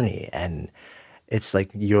this journey. And it's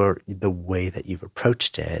the way that you've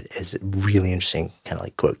approached it is a really interesting kind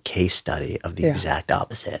of quote case study of the exact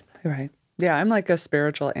opposite. Right. Yeah, I'm like a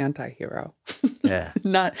spiritual anti-hero. Yeah. I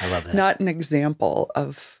love that. Not an example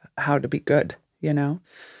of how to be good.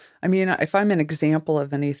 I mean, if I'm an example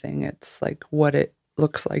of anything, it's what it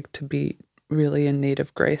looks like to be really in need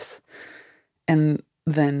of grace. And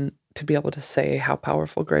then to be able to say how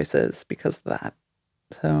powerful grace is because of that.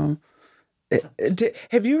 So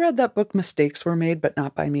have you read that book, Mistakes Were Made, But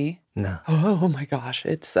Not By Me? No. Oh my gosh.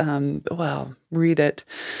 It's, read it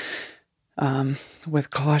with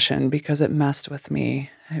caution because it messed with me.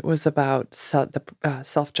 It was about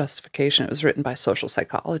self-justification. It was written by social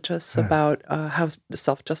psychologists about how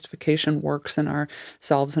self-justification works in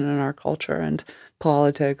ourselves and in our culture and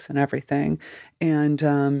politics and everything.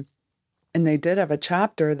 And they did have a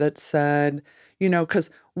chapter that said, because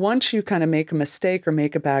once you kind of make a mistake or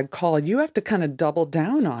make a bad call, you have to kind of double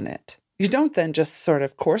down on it. You don't then just sort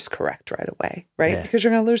of course correct right away, right? Yeah. Because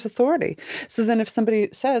you're going to lose authority. So then if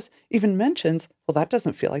somebody even mentions, well, that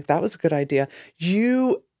doesn't feel like that was a good idea,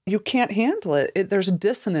 you can't handle it. There's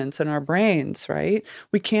dissonance in our brains, right?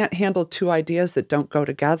 We can't handle two ideas that don't go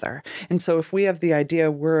together. And so if we have the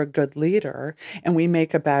idea we're a good leader and we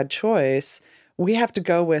make a bad choice, we have to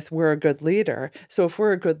go with we're a good leader. So if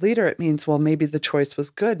we're a good leader, it means, well, maybe the choice was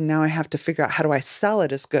good. And now I have to figure out how do I sell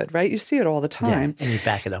it as good, right? You see it all the time. Yeah, and you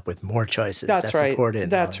back it up with more choices. That's right. Supported.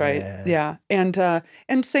 That's right. Yeah.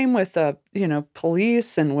 And same with,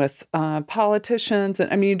 police and with politicians.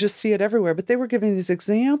 And I mean, you just see it everywhere. But they were giving these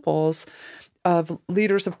examples of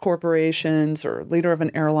leaders of corporations or leader of an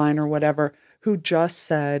airline or whatever who just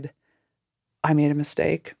said, I made a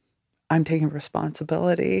mistake. I'm taking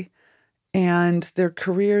responsibility. And their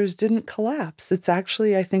careers didn't collapse. It's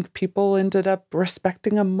actually, I think people ended up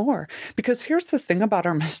respecting them more. Because here's the thing about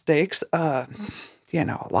our mistakes. A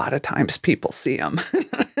lot of times people see them.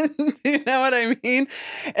 You know what I mean?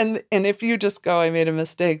 And if you just go, I made a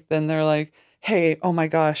mistake, then they're like, hey, oh my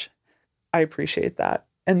gosh, I appreciate that.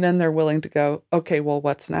 And then they're willing to go, okay, well,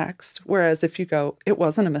 what's next? Whereas if you go, it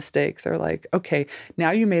wasn't a mistake, they're like, okay,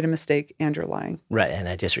 now you made a mistake and you're lying. Right, and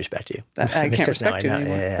I disrespect you. I can't respect you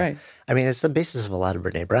anymore. Yeah. Right. I mean, it's the basis of a lot of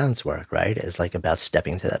Brene Brown's work, right? It's like about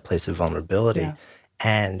stepping to that place of vulnerability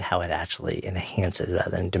and how it actually enhances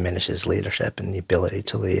rather than diminishes leadership and the ability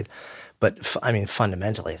to lead. But I mean,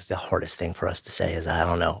 fundamentally, it's the hardest thing for us to say is, I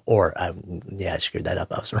don't know, or I screwed that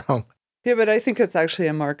up. I was wrong. Yeah, but I think it's actually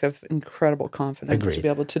a mark of incredible confidence to be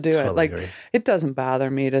able to do it. Like, it doesn't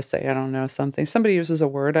bother me to say I don't know something. Somebody uses a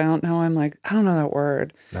word I don't know, I'm like, I don't know that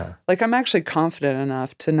word. No. Like, I'm actually confident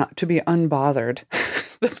enough to be unbothered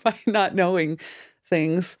by not knowing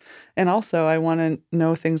things. And also, I want to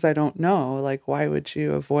know things I don't know. Like, why would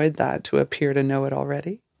you avoid that to appear to know it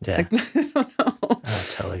already? Yeah. Like, I don't know. I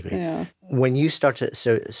totally agree. Yeah. When you start to,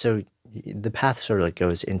 so the path sort of like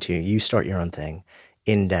goes into, you start your own thing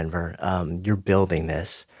in Denver. You're building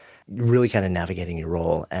this, really kind of navigating your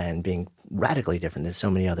role and being radically different than so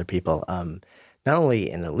many other people, not only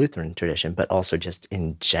in the Lutheran tradition, but also just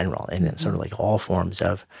in general, in sort of like all forms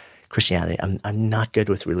of Christianity. I'm not good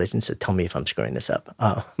with religion, so tell me if I'm screwing this up.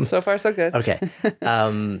 So far, so good. Okay.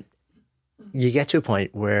 You get to a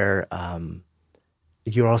point where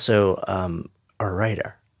you're also a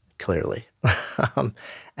writer, clearly.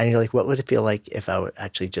 And you're like, what would it feel like if I would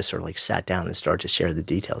actually just sort of like sat down and started to share the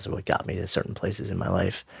details of what got me to certain places in my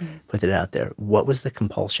life, put it out there? What was the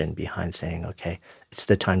compulsion behind saying, okay, it's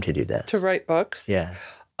the time to do this? To write books? Yeah.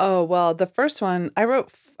 Oh, well, the first one,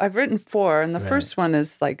 I've written 4, and the first one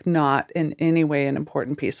is like not in any way an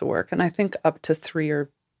important piece of work. And I think up to 3 or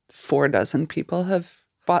 4 dozen people have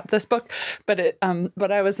bought this book. But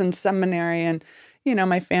I was in seminary, and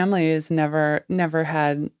my family has never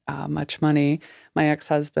had much money. My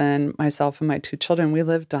ex-husband, myself, and my 2 children, we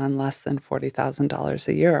lived on less than $40,000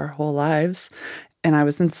 a year our whole lives. And I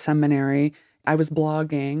was in seminary. I was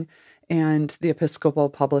blogging. And the Episcopal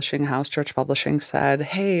Publishing House, Church Publishing, said,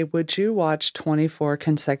 hey, would you watch 24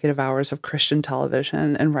 consecutive hours of Christian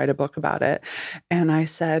television and write a book about it? And I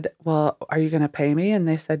said, well, are you going to pay me? And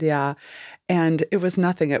they said, yeah. And it was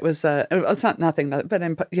nothing. It was it's not nothing, but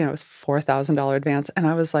it was $4,000 advance. And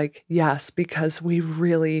I was like, yes, because we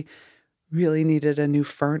really needed a new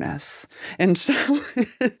furnace. And so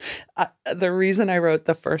the reason I wrote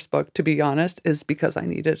the first book, to be honest, is because I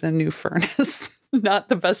needed a new furnace. Not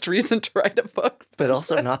the best reason to write a book. But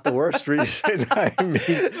also not the worst reason. I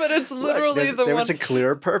mean, but it's literally there was a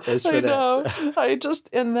clear purpose for this.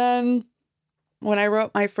 And then when I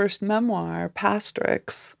wrote my first memoir,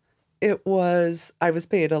 Pastrix, I was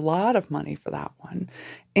paid a lot of money for that one,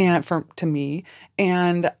 and to me,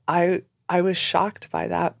 and I was shocked by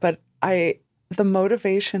that. But the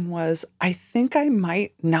motivation was, I think I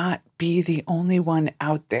might not be the only one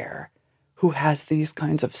out there who has these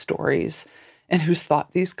kinds of stories and who's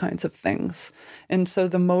thought these kinds of things. And so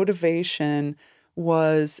the motivation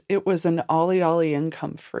was, it was an ollie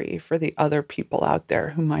income free for the other people out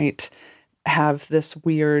there who might have this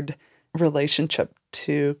weird relationship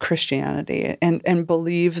to Christianity and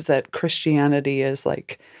believe that Christianity is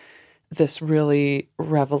like this really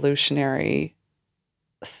revolutionary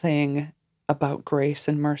thing about grace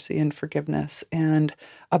and mercy and forgiveness, and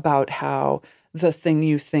about how the thing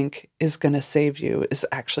you think is going to save you is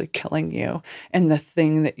actually killing you, and the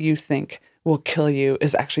thing that you think will kill you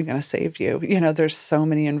is actually going to save you. There's so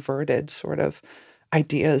many inverted sort of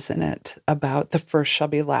ideas in it about the first shall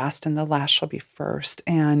be last and the last shall be first.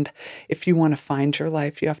 And if you want to find your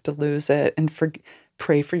life, you have to lose it, and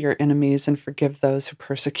pray for your enemies and forgive those who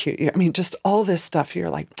persecute you. I mean, just all this stuff, you're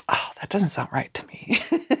like, oh, that doesn't sound right to me.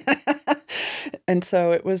 And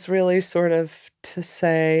so it was really sort of to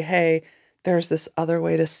say, hey, there's this other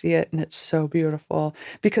way to see it, and it's so beautiful.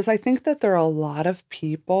 Because I think that there are a lot of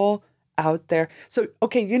people out there. So,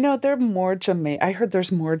 okay, there are more I heard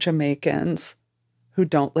there's more Jamaicans who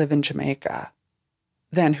don't live in Jamaica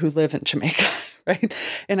than who live in Jamaica, right?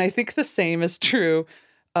 And I think the same is true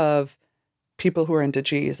of people who are into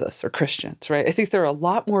Jesus or Christians, right? I think there are a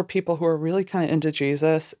lot more people who are really kind of into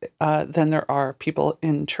Jesus than there are people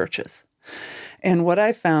in churches. And what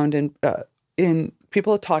I found in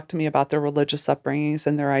people talk to me about their religious upbringings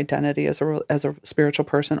and their identity as a spiritual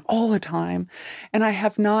person all the time. And I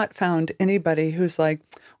have not found anybody who's like,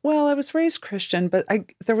 well, I was raised Christian, but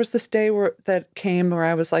there was this day that came where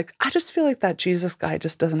I was like, I just feel like that Jesus guy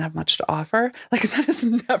just doesn't have much to offer. Like, that has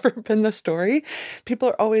never been the story. People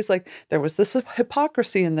are always like, there was this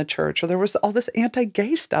hypocrisy in the church, or there was all this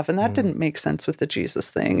anti-gay stuff, and that didn't make sense with the Jesus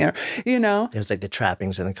thing, or, It was like the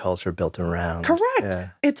trappings and the culture built around. Correct. Yeah.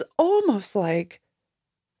 It's almost like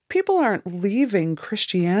people aren't leaving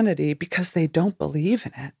Christianity because they don't believe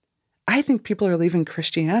in it. I think people are leaving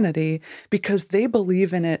Christianity because they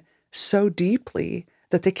believe in it so deeply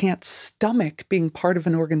that they can't stomach being part of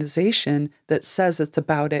an organization that says it's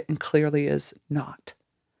about it and clearly is not.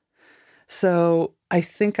 So I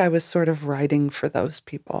think I was sort of writing for those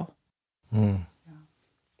people. Mm.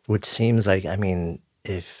 Which seems like, I mean,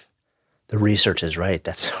 if the research is right,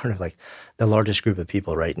 that's sort of like the largest group of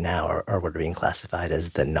people right now are what are being classified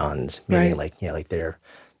as the nuns, meaning Right. like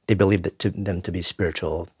they believe that them to be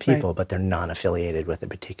spiritual people, Right. but they're non-affiliated with a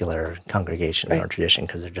particular congregation Right. or tradition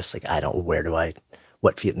because they're just like,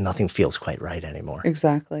 nothing feels quite right anymore.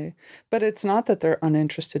 Exactly. But it's not that they're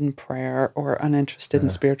uninterested in prayer or uninterested in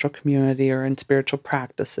spiritual community or in spiritual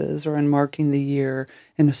practices or in marking the year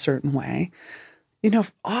in a certain way.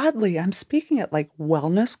 Oddly, I'm speaking at like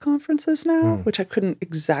wellness conferences now, Mm. which I couldn't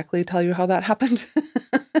exactly tell you how that happened.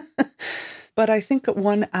 But I think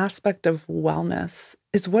one aspect of wellness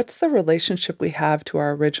is what's the relationship we have to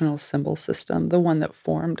our original symbol system, the one that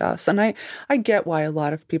formed us. And I get why a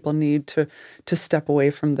lot of people need to step away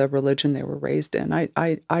from the religion they were raised in. I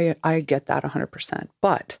get that 100%.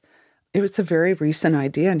 But it was a very recent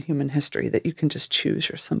idea in human history that you can just choose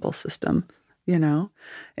your symbol system, you know?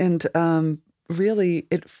 And really,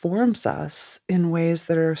 it forms us in ways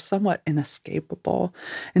that are somewhat inescapable.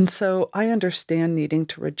 And so I understand needing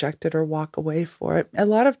to reject it or walk away for it. A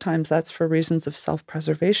lot of times that's for reasons of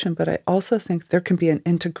self-preservation, but I also think there can be an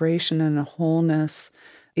integration and a wholeness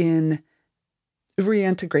in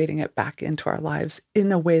reintegrating it back into our lives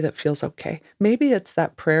in a way that feels okay. Maybe it's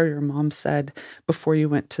that prayer your mom said before you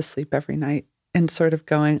went to sleep every night and sort of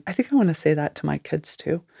going, I think I want to say that to my kids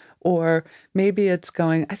too. Or maybe it's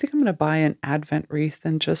going, I think I'm going to buy an Advent wreath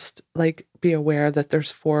and just like be aware that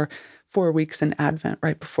there's four weeks in Advent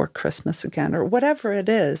right before Christmas again, or whatever it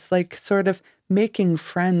is, like sort of making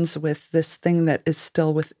friends with this thing that is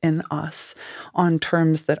still within us on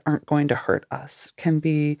terms that aren't going to hurt us can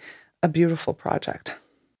be a beautiful project.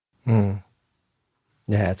 Mm.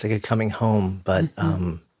 Yeah, it's like a coming home, but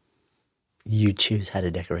Mm-hmm. you choose how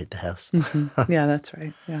to decorate the house. Mm-hmm. Yeah, that's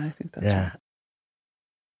right. Yeah, I think that's Yeah. right.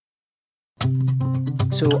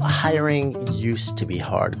 So hiring used to be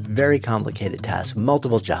hard, very complicated task,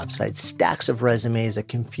 multiple job sites, stacks of resumes, a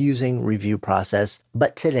confusing review process.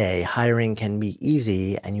 But today, hiring can be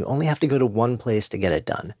easy and you only have to go to one place to get it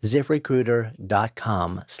done.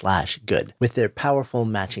 ZipRecruiter.com/good. With their powerful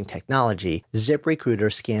matching technology,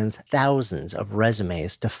 ZipRecruiter scans thousands of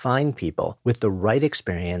resumes to find people with the right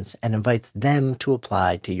experience and invites them to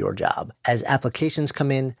apply to your job. As applications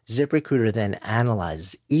come in, ZipRecruiter then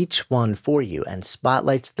analyzes each one for you and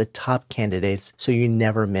spotlights the top candidates so you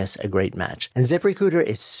never miss a great match. And ZipRecruiter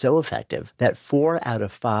is so effective that 4 out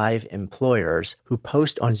of 5 employers who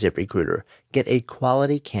post on ZipRecruiter get a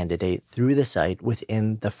quality candidate through the site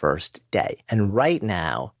within the first day. And right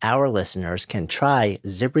now, our listeners can try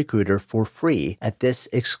ZipRecruiter for free at this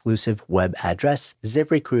exclusive web address,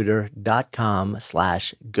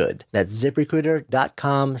 ZipRecruiter.com/good. That's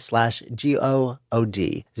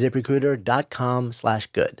ZipRecruiter.com/GOOD.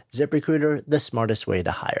 ZipRecruiter.com/good. ZipRecruiter, the smartest way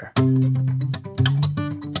to hire.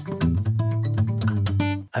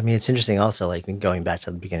 I mean, it's interesting also, like going back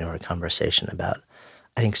to the beginning of our conversation about,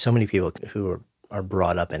 I think so many people who are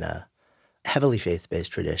brought up in a heavily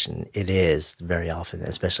faith-based tradition, it is very often,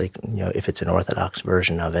 especially, if it's an Orthodox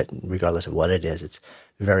version of it, regardless of what it is, it's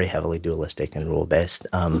very heavily dualistic and rule-based.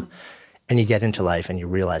 And you get into life and you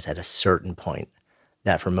realize at a certain point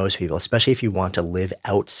that for most people, especially if you want to live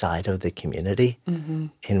outside of the community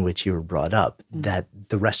in which you were brought up, that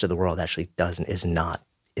the rest of the world actually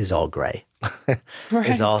is all gray, Right.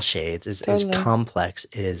 is all shades, is complex,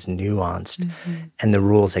 is nuanced, Mm-hmm. and the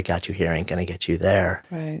rules that got you here ain't going to get you there.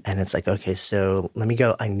 Right. And it's like, okay, so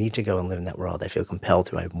I need to go and live in that world. I feel compelled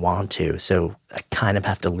to, I want to. So I kind of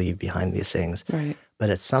have to leave behind these things. Right. But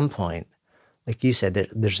at some point, like you said,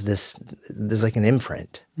 there's like an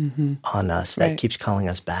imprint on us that keeps calling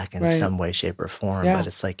us back in some way, shape, or form. Yeah. But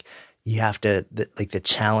it's like, you have to, the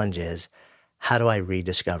challenge is, how do I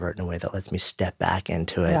rediscover it in a way that lets me step back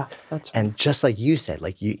into it? Yeah, that's right. And just like you said,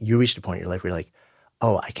 like you reached a point in your life where you're like,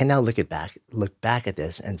 oh, I can now look back at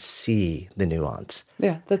this and see the nuance.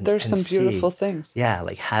 Yeah, that there's some beautiful things. Yeah,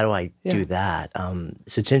 like how do I do that? So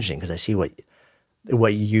it's interesting because I see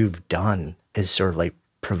what you've done is sort of like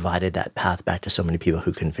provided that path back to so many people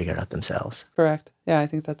who couldn't figure it out themselves. Correct. Yeah, I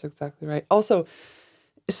think that's exactly right. Also,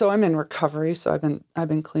 so I'm in recovery. So I've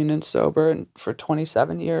been clean and sober for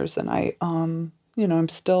 27 years, and I'm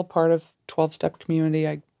still part of 12-step community.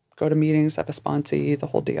 I go to meetings, I have a sponsee, the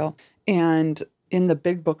whole deal. And in the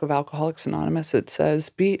big book of Alcoholics Anonymous, it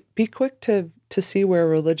says, be quick to see where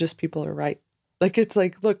religious people are right. Like, it's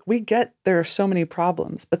like, look, we get there are so many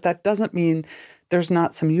problems, but that doesn't mean there's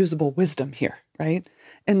not some usable wisdom here, right?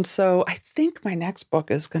 And so I think my next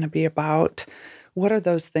book is going to be about what are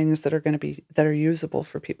those things that are usable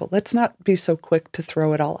for people. Let's not be so quick to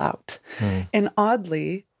throw it all out. And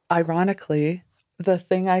oddly, ironically, the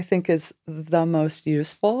thing I think is the most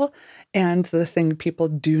useful and the thing people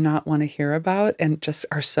do not want to hear about and just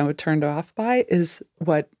are so turned off by is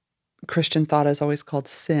what Christian thought is always called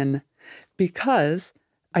sin, because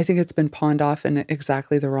I think it's been pawned off in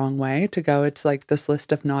exactly the wrong way to go, it's like this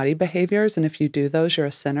list of naughty behaviors, and if you do those, you're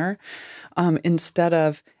a sinner. Instead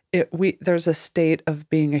of there's a state of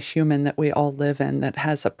being a human that we all live in that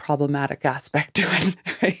has a problematic aspect to it,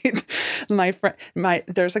 right?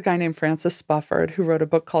 There's a guy named Francis Spufford who wrote a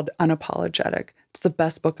book called Unapologetic. It's the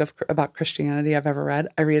best book about Christianity I've ever read.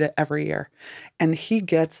 I read it every year. And he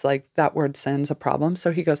gets like that word sin's a problem.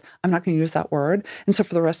 So he goes, I'm not going to use that word. And so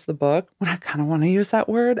for the rest of the book, when I kind of want to use that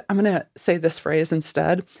word, I'm going to say this phrase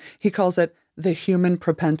instead. He calls it the human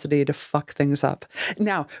propensity to fuck things up.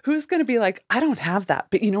 Now, who's going to be like, I don't have that,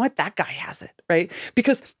 but you know what? That guy has it, right?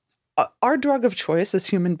 Because our drug of choice as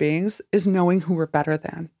human beings is knowing who we're better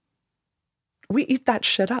than. We eat that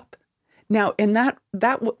shit up. Now, in that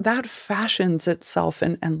fashions itself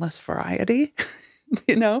in endless variety.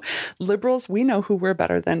 Liberals, we know who we're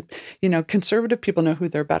better than. Conservative people know who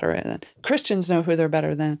they're better than. Christians know who they're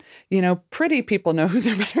better than. Pretty people know who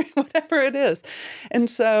they're better than, whatever it is. And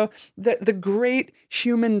so the great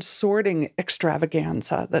human sorting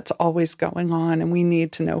extravaganza that's always going on, and we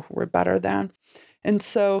need to know who we're better than. And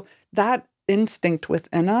so that instinct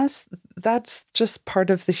within us, that's just part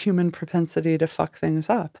of the human propensity to fuck things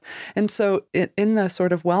up. And so in the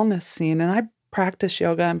sort of wellness scene, and I practice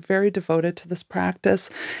yoga, I'm very devoted to this practice,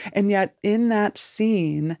 and yet in that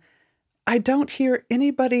scene, I don't hear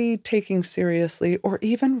anybody taking seriously or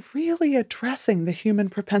even really addressing the human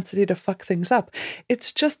propensity to fuck things up.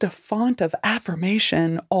 It's just a font of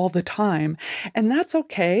affirmation all the time. And that's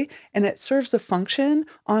okay. And it serves a function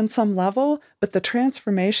on some level, but the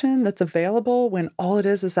transformation that's available when all it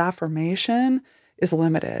is affirmation is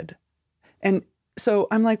limited. And so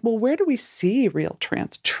I'm like, well, where do we see real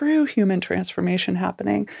true human transformation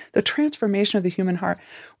happening? The transformation of the human heart.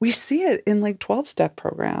 We see it in like 12-step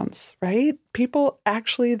programs, right? People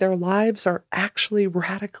actually, their lives are actually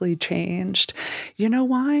radically changed. You know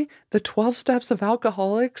why? The 12 steps of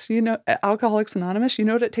Alcoholics Anonymous, you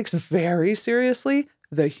know what it takes very seriously?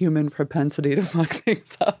 The human propensity to fuck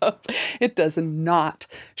things up. It does not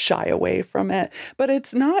shy away from it. But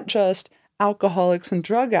it's not just alcoholics and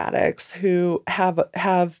drug addicts who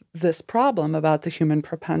have this problem about the human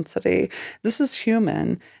propensity. This is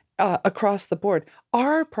human across the board.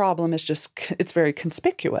 Our problem is it's very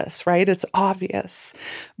conspicuous, right? It's obvious.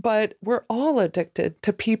 But we're all addicted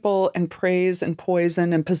to people and praise and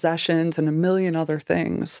poison and possessions and a million other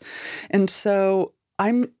things. And so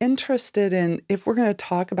I'm interested in, if we're going to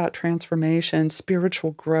talk about transformation,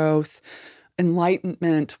 spiritual growth,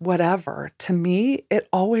 enlightenment, whatever, to me, it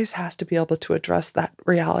always has to be able to address that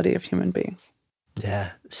reality of human beings.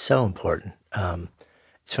 Yeah, so important.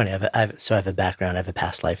 It's funny. I have a background. I have a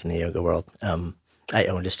past life in the yoga world. I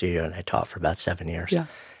owned a studio and I taught for about 7 years. Yeah.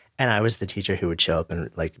 And I was the teacher who would show up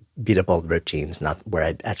and like beat up old ripped jeans, not where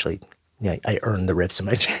I actually, I earned the rips in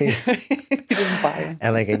my jeans. You didn't buy it.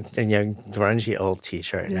 And like a grungy old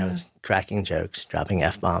t-shirt. And I was cracking jokes, dropping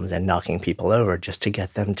F-bombs and knocking people over just to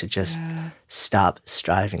get them to just stop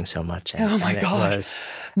striving so much. And, oh my gosh.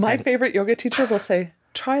 My favorite yoga teacher will say,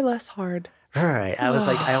 try less hard. Right. I was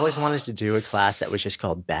like, I always wanted to do a class that was just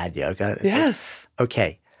called bad yoga. It's yes. like,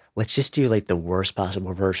 okay, let's just do like the worst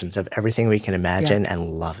possible versions of everything we can imagine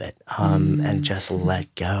and love it. And just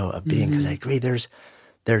let go of being, because I agree, there's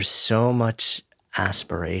so much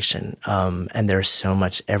aspiration, and there's so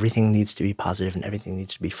much, everything needs to be positive and everything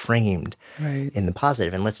needs to be framed in the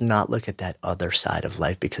positive. And let's not look at that other side of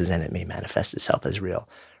life, because then it may manifest itself as real,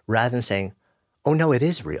 rather than saying, oh no, it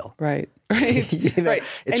is real. Right.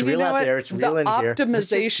 It's real out there. It's real in here. The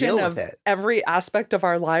optimization of every aspect of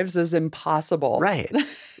our lives is impossible. Right.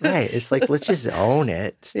 It's like, let's just own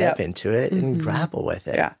it, step into it, and grapple with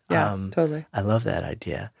it. Yeah, totally. I love that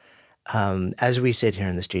idea. As we sit here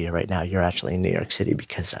in the studio right now, you're actually in New York City,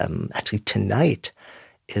 because actually tonight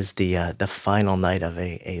is the final night of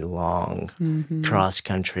a long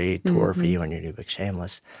cross-country tour for you and your new book,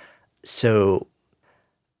 Shameless. So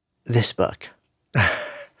this book,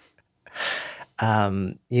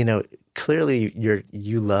 clearly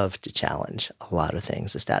you love to challenge a lot of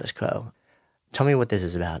things, the status quo. Tell me what this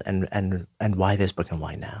is about, and why this book and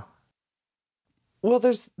why now. Well,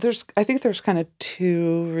 I think there's kind of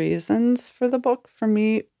two reasons for the book for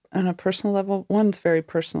me. on a personal level. One's very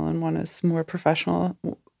personal and one is more professional.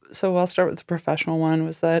 So I'll start with the professional one,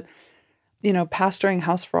 was that, pastoring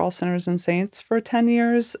House for All Sinners and Saints for 10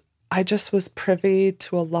 years, I just was privy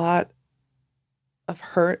to a lot of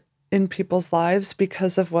hurt in people's lives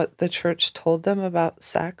because of what the church told them about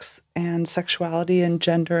sex and sexuality and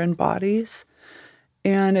gender and bodies.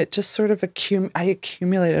 And it just sort of I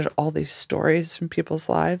accumulated all these stories from people's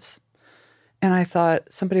lives. And I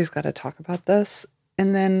thought, somebody's got to talk about this.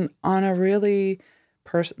 And then on a really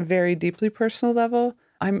very deeply personal level,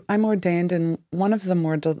 I'm ordained in one of the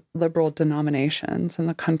more liberal denominations in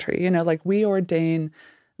the country. Like we ordain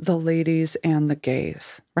the ladies and the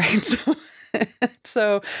gays, right?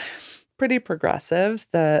 So pretty progressive,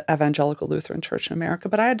 the Evangelical Lutheran Church in America.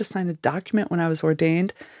 But I had to sign a document when I was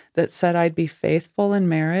ordained that said I'd be faithful in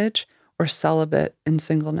marriage or celibate in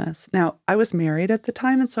singleness. Now, I was married at the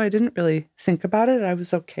time, and so I didn't really think about it. I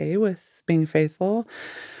was okay with being faithful.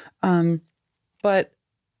 But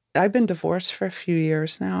I've been divorced for a few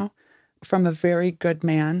years now from a very good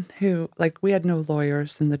man who, we had no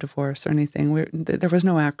lawyers in the divorce or anything. There was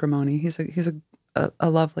no acrimony. He's a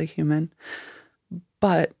lovely human.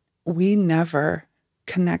 But we never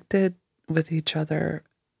connected with each other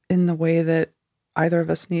in the way that either of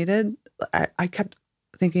us needed. I kept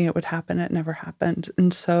thinking it would happen. It never happened.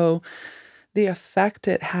 And so the effect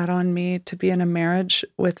it had on me to be in a marriage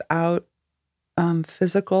without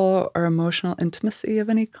physical or emotional intimacy of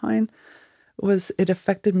any kind it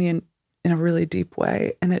affected me in a really deep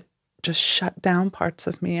way. And it just shut down parts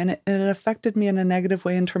of me. And it affected me in a negative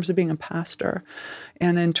way in terms of being a pastor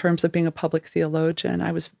and in terms of being a public theologian.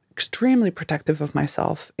 I was extremely protective of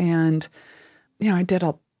myself. And, I did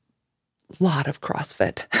a lot of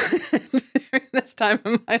CrossFit during this time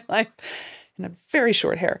in my life and a very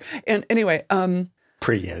short hair. And anyway,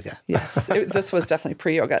 pre-yoga. Yes, this was definitely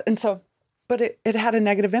pre-yoga. And so, but it had a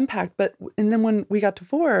negative impact. And then when we got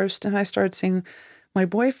divorced and I started seeing my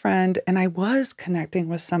boyfriend and I was connecting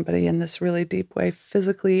with somebody in this really deep way,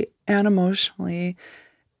 physically and emotionally,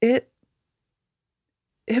 it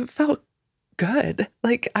felt good.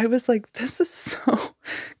 I was like, this is so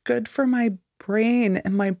good for my brain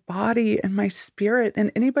and my body and my spirit.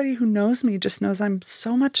 And anybody who knows me just knows I'm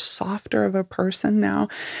so much softer of a person now.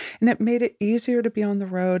 And it made it easier to be on the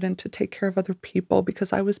road and to take care of other people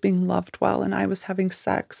because I was being loved well and I was having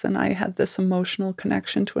sex and I had this emotional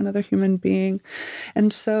connection to another human being.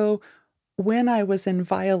 And so when I was in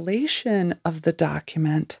violation of the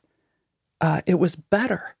document, it was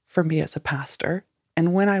better for me as a pastor.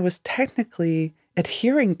 And when I was technically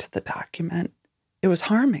adhering to the document, it was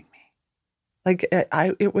harming me.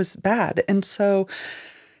 It was bad. And so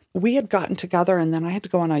we had gotten together and then I had to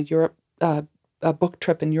go on a book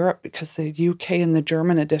trip in Europe because the UK and the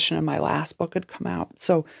German edition of my last book had come out.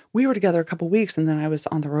 So we were together a couple of weeks and then I was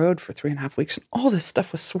on the road for 3.5 weeks and all this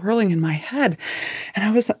stuff was swirling in my head. And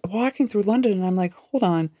I was walking through London and I'm like, hold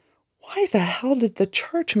on, why the hell did the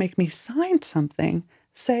church make me sign something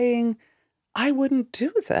saying I wouldn't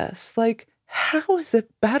do this? How is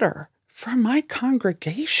it better for my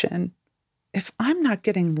congregation if I'm not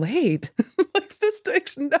getting laid? This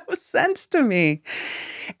makes no sense to me.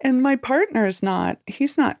 And my partner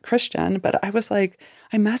he's not Christian, but I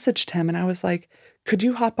messaged him and I was like, could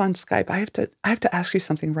you hop on Skype? I have to ask you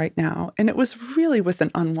something right now. And it was really with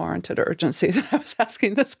an unwarranted urgency that I was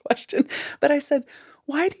asking this question. But I said,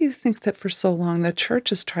 why do you think that for so long the church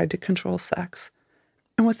has tried to control sex?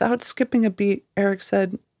 And without skipping a beat, Eric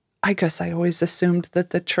said, I guess I always assumed that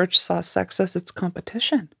the church saw sex as its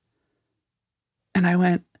competition. And I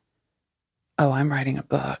went, oh, I'm writing a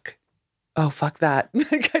book. Oh, fuck that.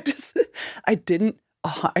 I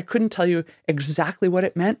couldn't tell you exactly what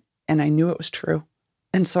it meant. And I knew it was true.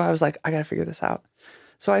 And so I was like, I got to figure this out.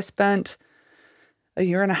 So I spent a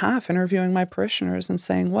year and a half interviewing my parishioners and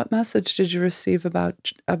saying, what message did you receive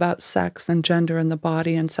about sex and gender and the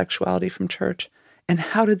body and sexuality from church? And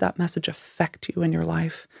how did that message affect you in your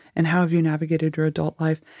life? And how have you navigated your adult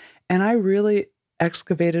life? And I really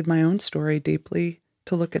excavated my own story deeply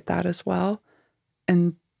to look at that as well.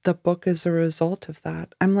 And the book is a result of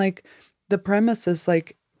that. The premise is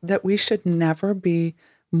that we should never be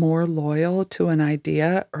more loyal to an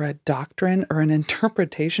idea or a doctrine or an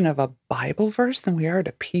interpretation of a Bible verse than we are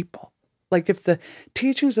to people. If the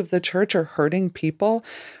teachings of the church are hurting people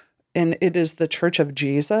and it is the church of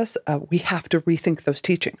Jesus, we have to rethink those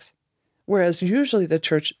teachings. Whereas usually the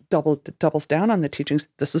church doubles down on the teachings.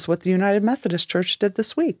 This is what the United Methodist Church did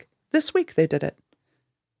this week. This week they did it.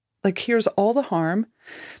 Here's all the harm.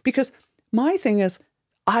 Because my thing is,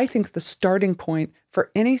 I think the starting point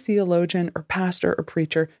for any theologian or pastor or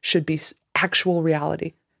preacher should be actual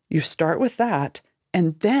reality. You start with that,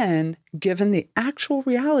 And then, given the actual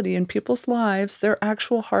reality in people's lives, their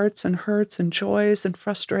actual hearts and hurts and joys and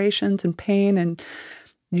frustrations and pain, and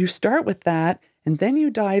you start with that, and then you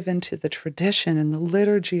dive into the tradition and the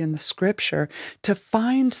liturgy and the scripture to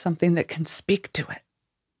find something that can speak to it.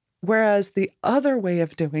 Whereas the other way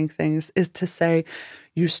of doing things is to say,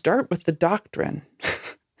 you start with the doctrine,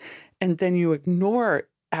 and then you ignore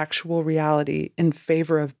actual reality in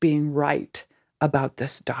favor of being right about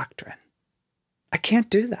this doctrine. I can't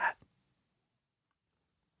do that.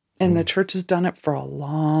 And the church has done it for a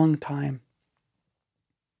long time.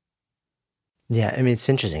 Yeah, I mean, it's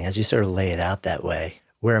interesting as you sort of lay it out that way,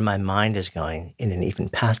 where my mind is going in an even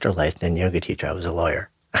pastor life than yoga teacher. I was a lawyer.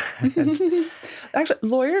 Actually,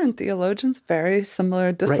 lawyer and theologian's very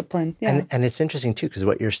similar discipline. Right. Yeah. And it's interesting too, because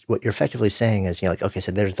what you're effectively saying is, like, okay,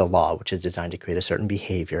 so there's the law, which is designed to create a certain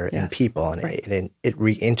behavior in people, and it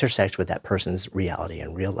intersects with that person's reality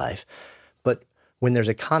in real life. But when there's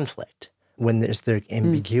a conflict, when there's the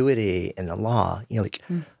ambiguity in the law,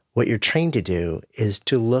 what you're trained to do is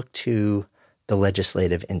to look to the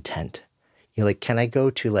legislative intent. Can I go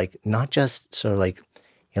to not just sort of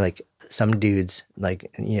some dudes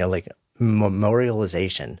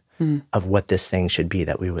memorialization of what this thing should be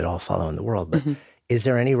that we would all follow in the world, but is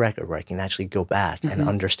there any record where I can actually go back and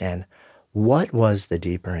understand what was the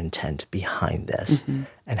deeper intent behind this,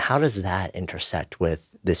 and how does that intersect with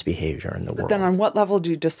this behavior in the world? Then on what level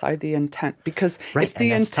do you decide the intent? Because if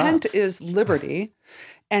the intent is liberty,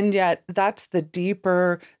 and yet that's the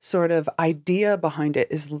deeper sort of idea behind it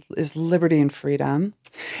is liberty and freedom,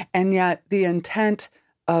 and yet the intent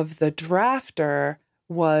of the drafter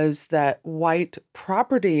was that white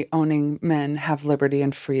property-owning men have liberty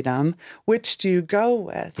and freedom. Which do you go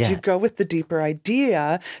with? Yeah. Do you go with the deeper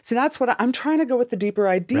idea? See, that's what I'm trying to go with, the deeper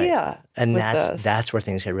idea. Right. And that's where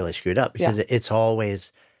things get really screwed up, because it's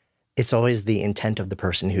always the intent of the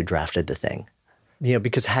person who drafted the thing.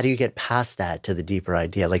 Because how do you get past that to the deeper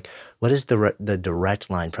idea? What is the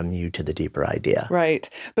direct line from you to the deeper idea? Right.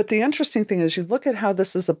 But the interesting thing is you look at how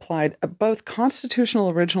this is applied. Both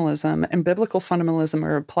constitutional originalism and biblical fundamentalism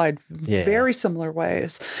are applied very similar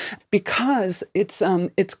ways, because it's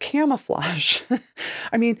camouflage.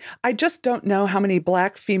 I mean, I just don't know how many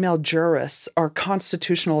Black female jurists are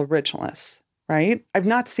constitutional originalists. Right? I've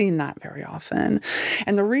not seen that very often.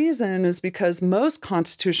 And the reason is because most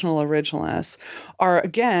constitutional originalists are,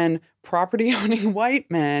 again, property-owning white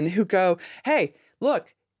men who go, hey,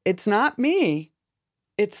 look, it's not me.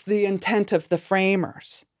 It's the intent of the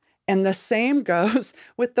framers. And the same goes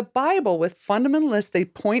with the Bible. With fundamentalists, they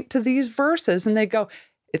point to these verses and they go,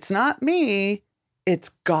 it's not me, it's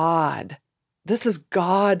God. This is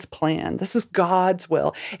God's plan. This is God's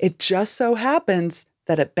will. It just so happens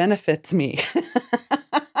that it benefits me.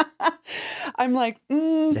 I'm like,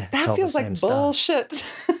 that feels like bullshit.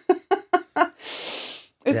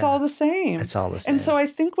 It's all the same. It's all the same. And so I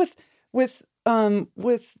think with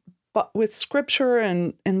scripture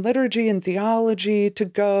and liturgy and theology, to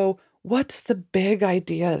go, what's the big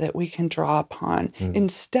idea that we can draw upon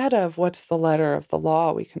instead of what's the letter of the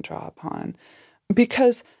law we can draw upon?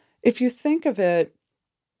 Because if you think of it,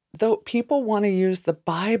 though people want to use the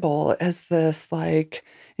Bible as this,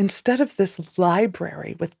 instead of this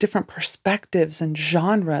library with different perspectives and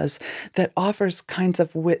genres that offers kinds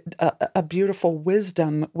of a beautiful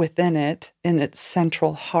wisdom within it, in its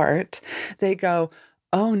central heart, they go,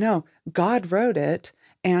 oh no, God wrote it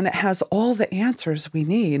and it has all the answers we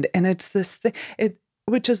need. And it's this thing,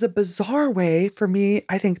 which is a bizarre way for me,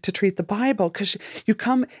 I think, to treat the Bible, because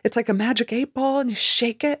it's like a magic 8-ball and you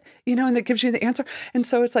shake it, and it gives you the answer. And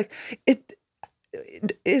so it's like,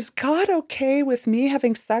 is God okay with me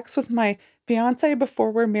having sex with my fiance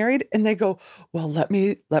before we're married? And they go, well, let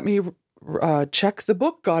me check the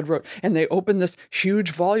book God wrote. And they open this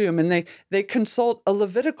huge volume and they consult a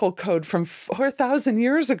Levitical code from 4,000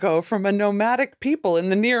 years ago from a nomadic people in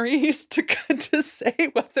the Near East to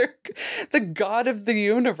say whether the God of the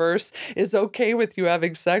universe is okay with you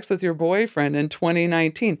having sex with your boyfriend in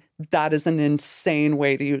 2019. That is an insane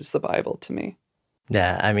way to use the Bible to me.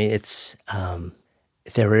 Yeah, I mean,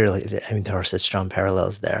 there are such strong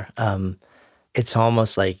parallels there. It's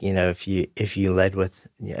almost like, if you led with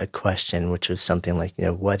a question, which was something like,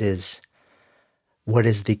 what is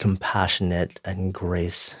the compassionate and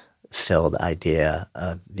grace-filled idea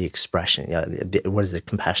of the expression? What is the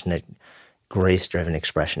compassionate, grace-driven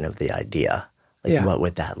expression of the idea? What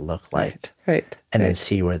would that look like? Right. And then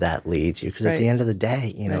see where that leads you. Because at the end of the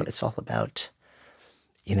day, it's all about,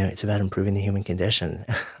 it's about improving the human condition.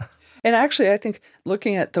 And actually, I think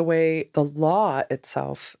looking at the way the law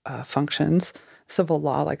itself functions, civil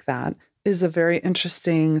law like that, is a very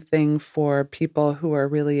interesting thing for people who are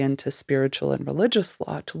really into spiritual and religious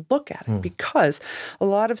law to look at it, because a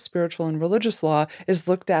lot of spiritual and religious law is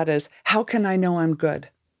looked at as, how can I know I'm good?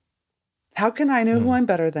 How can I know who I'm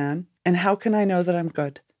better than? And how can I know that I'm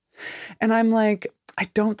good? And I'm like, I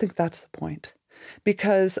don't think that's the point.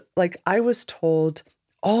 Because like I was told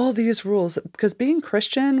all these rules, because being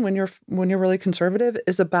Christian when you're really conservative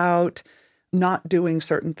is about not doing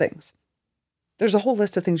certain things. There's a whole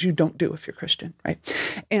list of things you don't do if you're Christian, right?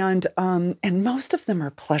 And most of them are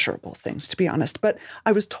pleasurable things, to be honest. But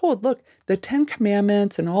I was told, look, the 10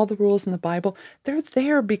 Commandments and all the rules in the Bible, they're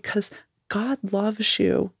there because God loves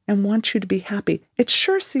you and wants you to be happy. It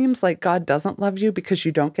sure seems like God doesn't love you because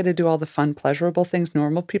you don't get to do all the fun, pleasurable things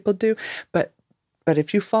normal people do. But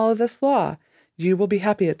if you follow this law, you will be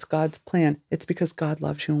happy. It's God's plan. It's because God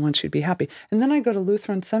loves you and wants you to be happy. And then I go to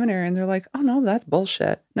Lutheran seminary and they're like, oh no, that's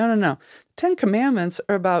bullshit. No. The 10 Commandments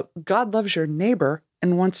are about God loves your neighbor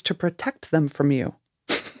and wants to protect them from you.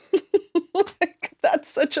 Like,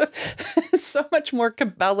 that's so much more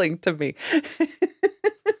compelling to me.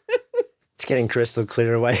 It's getting crystal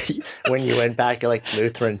clear when you went back, you're like,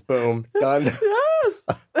 Lutheran, boom, done. Yes.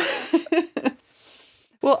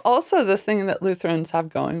 Well, also the thing that Lutherans have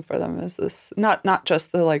going for them is this, not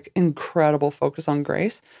just the like incredible focus on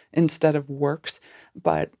grace instead of works,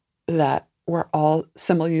 but that we're all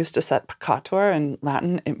simul justus et peccator. In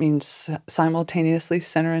Latin, it means simultaneously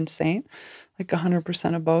sinner and saint, like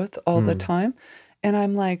 100% of both all the time. And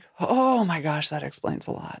I'm like, oh my gosh, that explains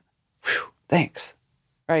a lot. Whew, thanks.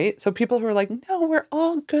 Right? So people who are like, no, we're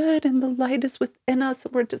all good and the light is within us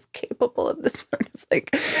and we're just capable of this sort of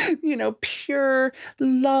like, pure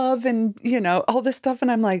love and, all this stuff. And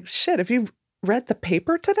I'm like, shit, have you read the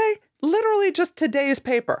paper today? Literally just today's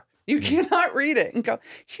paper. You cannot read it and go,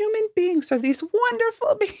 human beings are these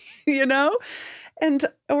wonderful beings, And,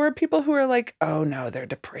 or people who are like, oh no, they're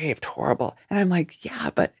depraved, horrible. And I'm like,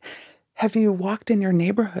 yeah, but have you walked in your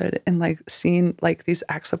neighborhood and like seen like these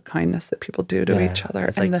acts of kindness that people do to each other?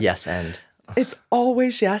 It's and like yes and. It's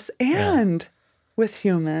always yes and with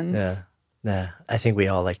humans. Yeah. I think we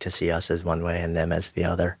all like to see us as one way and them as the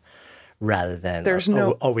other, rather than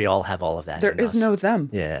we all have all of that. There is no them.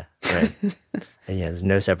 Yeah, right. And there's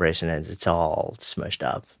no separation, and it's all smushed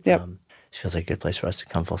up. Yep. It feels like a good place for us to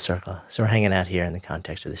come full circle. So we're hanging out here in the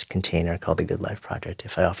context of this container called the Good Life Project.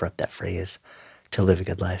 If I offer up that phrase, to live a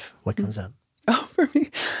good life, what comes up? Oh, for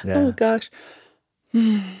me? Yeah. Oh, gosh.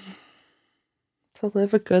 To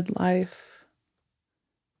live a good life.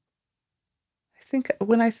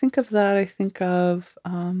 When I think of that, I think of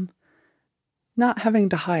not having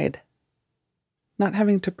to hide, not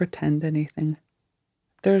having to pretend anything.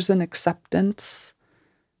 There's an acceptance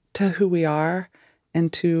to who we are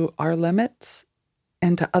and to our limits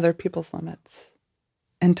and to other people's limits,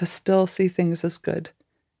 and to still see things as good,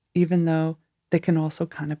 even though they can also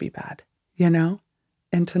kind of be bad,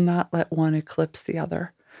 and to not let one eclipse the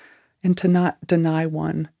other and to not deny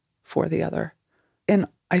one for the other. And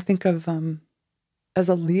I think of, as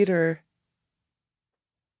a leader,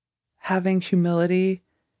 having humility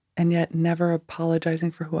and yet never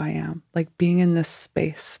apologizing for who I am, like being in this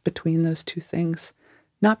space between those two things,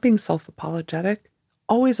 not being self-apologetic,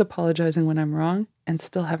 always apologizing when I'm wrong and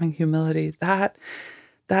still having humility.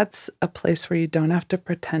 That's a place where you don't have to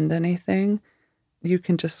pretend anything. You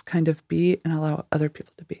can just kind of be and allow other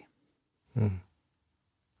people to be.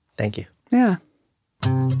 Thank you. Yeah.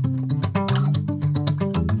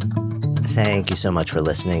 Thank you so much for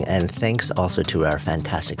listening, and thanks also to our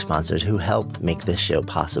fantastic sponsors who help make this show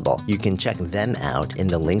possible. You can check them out in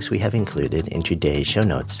the links we have included in today's show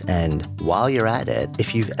notes. And while you're at it,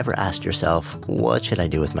 if you've ever asked yourself, what should I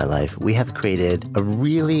do with my life? We have created a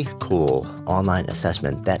really cool online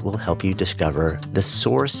assessment that will help you discover the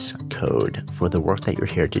source code for the work that you're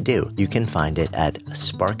here to do. You can find it at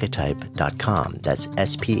sparketype.com. That's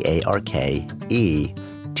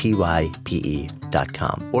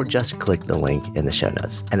SPARKETYPE.com, or just click the link in the show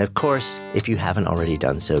notes. And of course, if you haven't already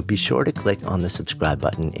done so, be sure to click on the subscribe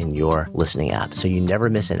button in your listening app so you never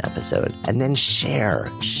miss an episode. And then share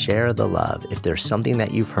the love. If there's something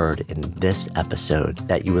that you've heard in this episode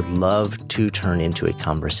that you would love to turn into a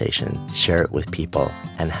conversation, share it with people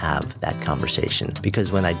and have that conversation. Because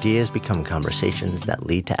when ideas become conversations that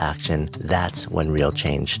lead to action, that's when real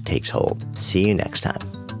change takes hold. See you next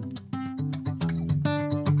time.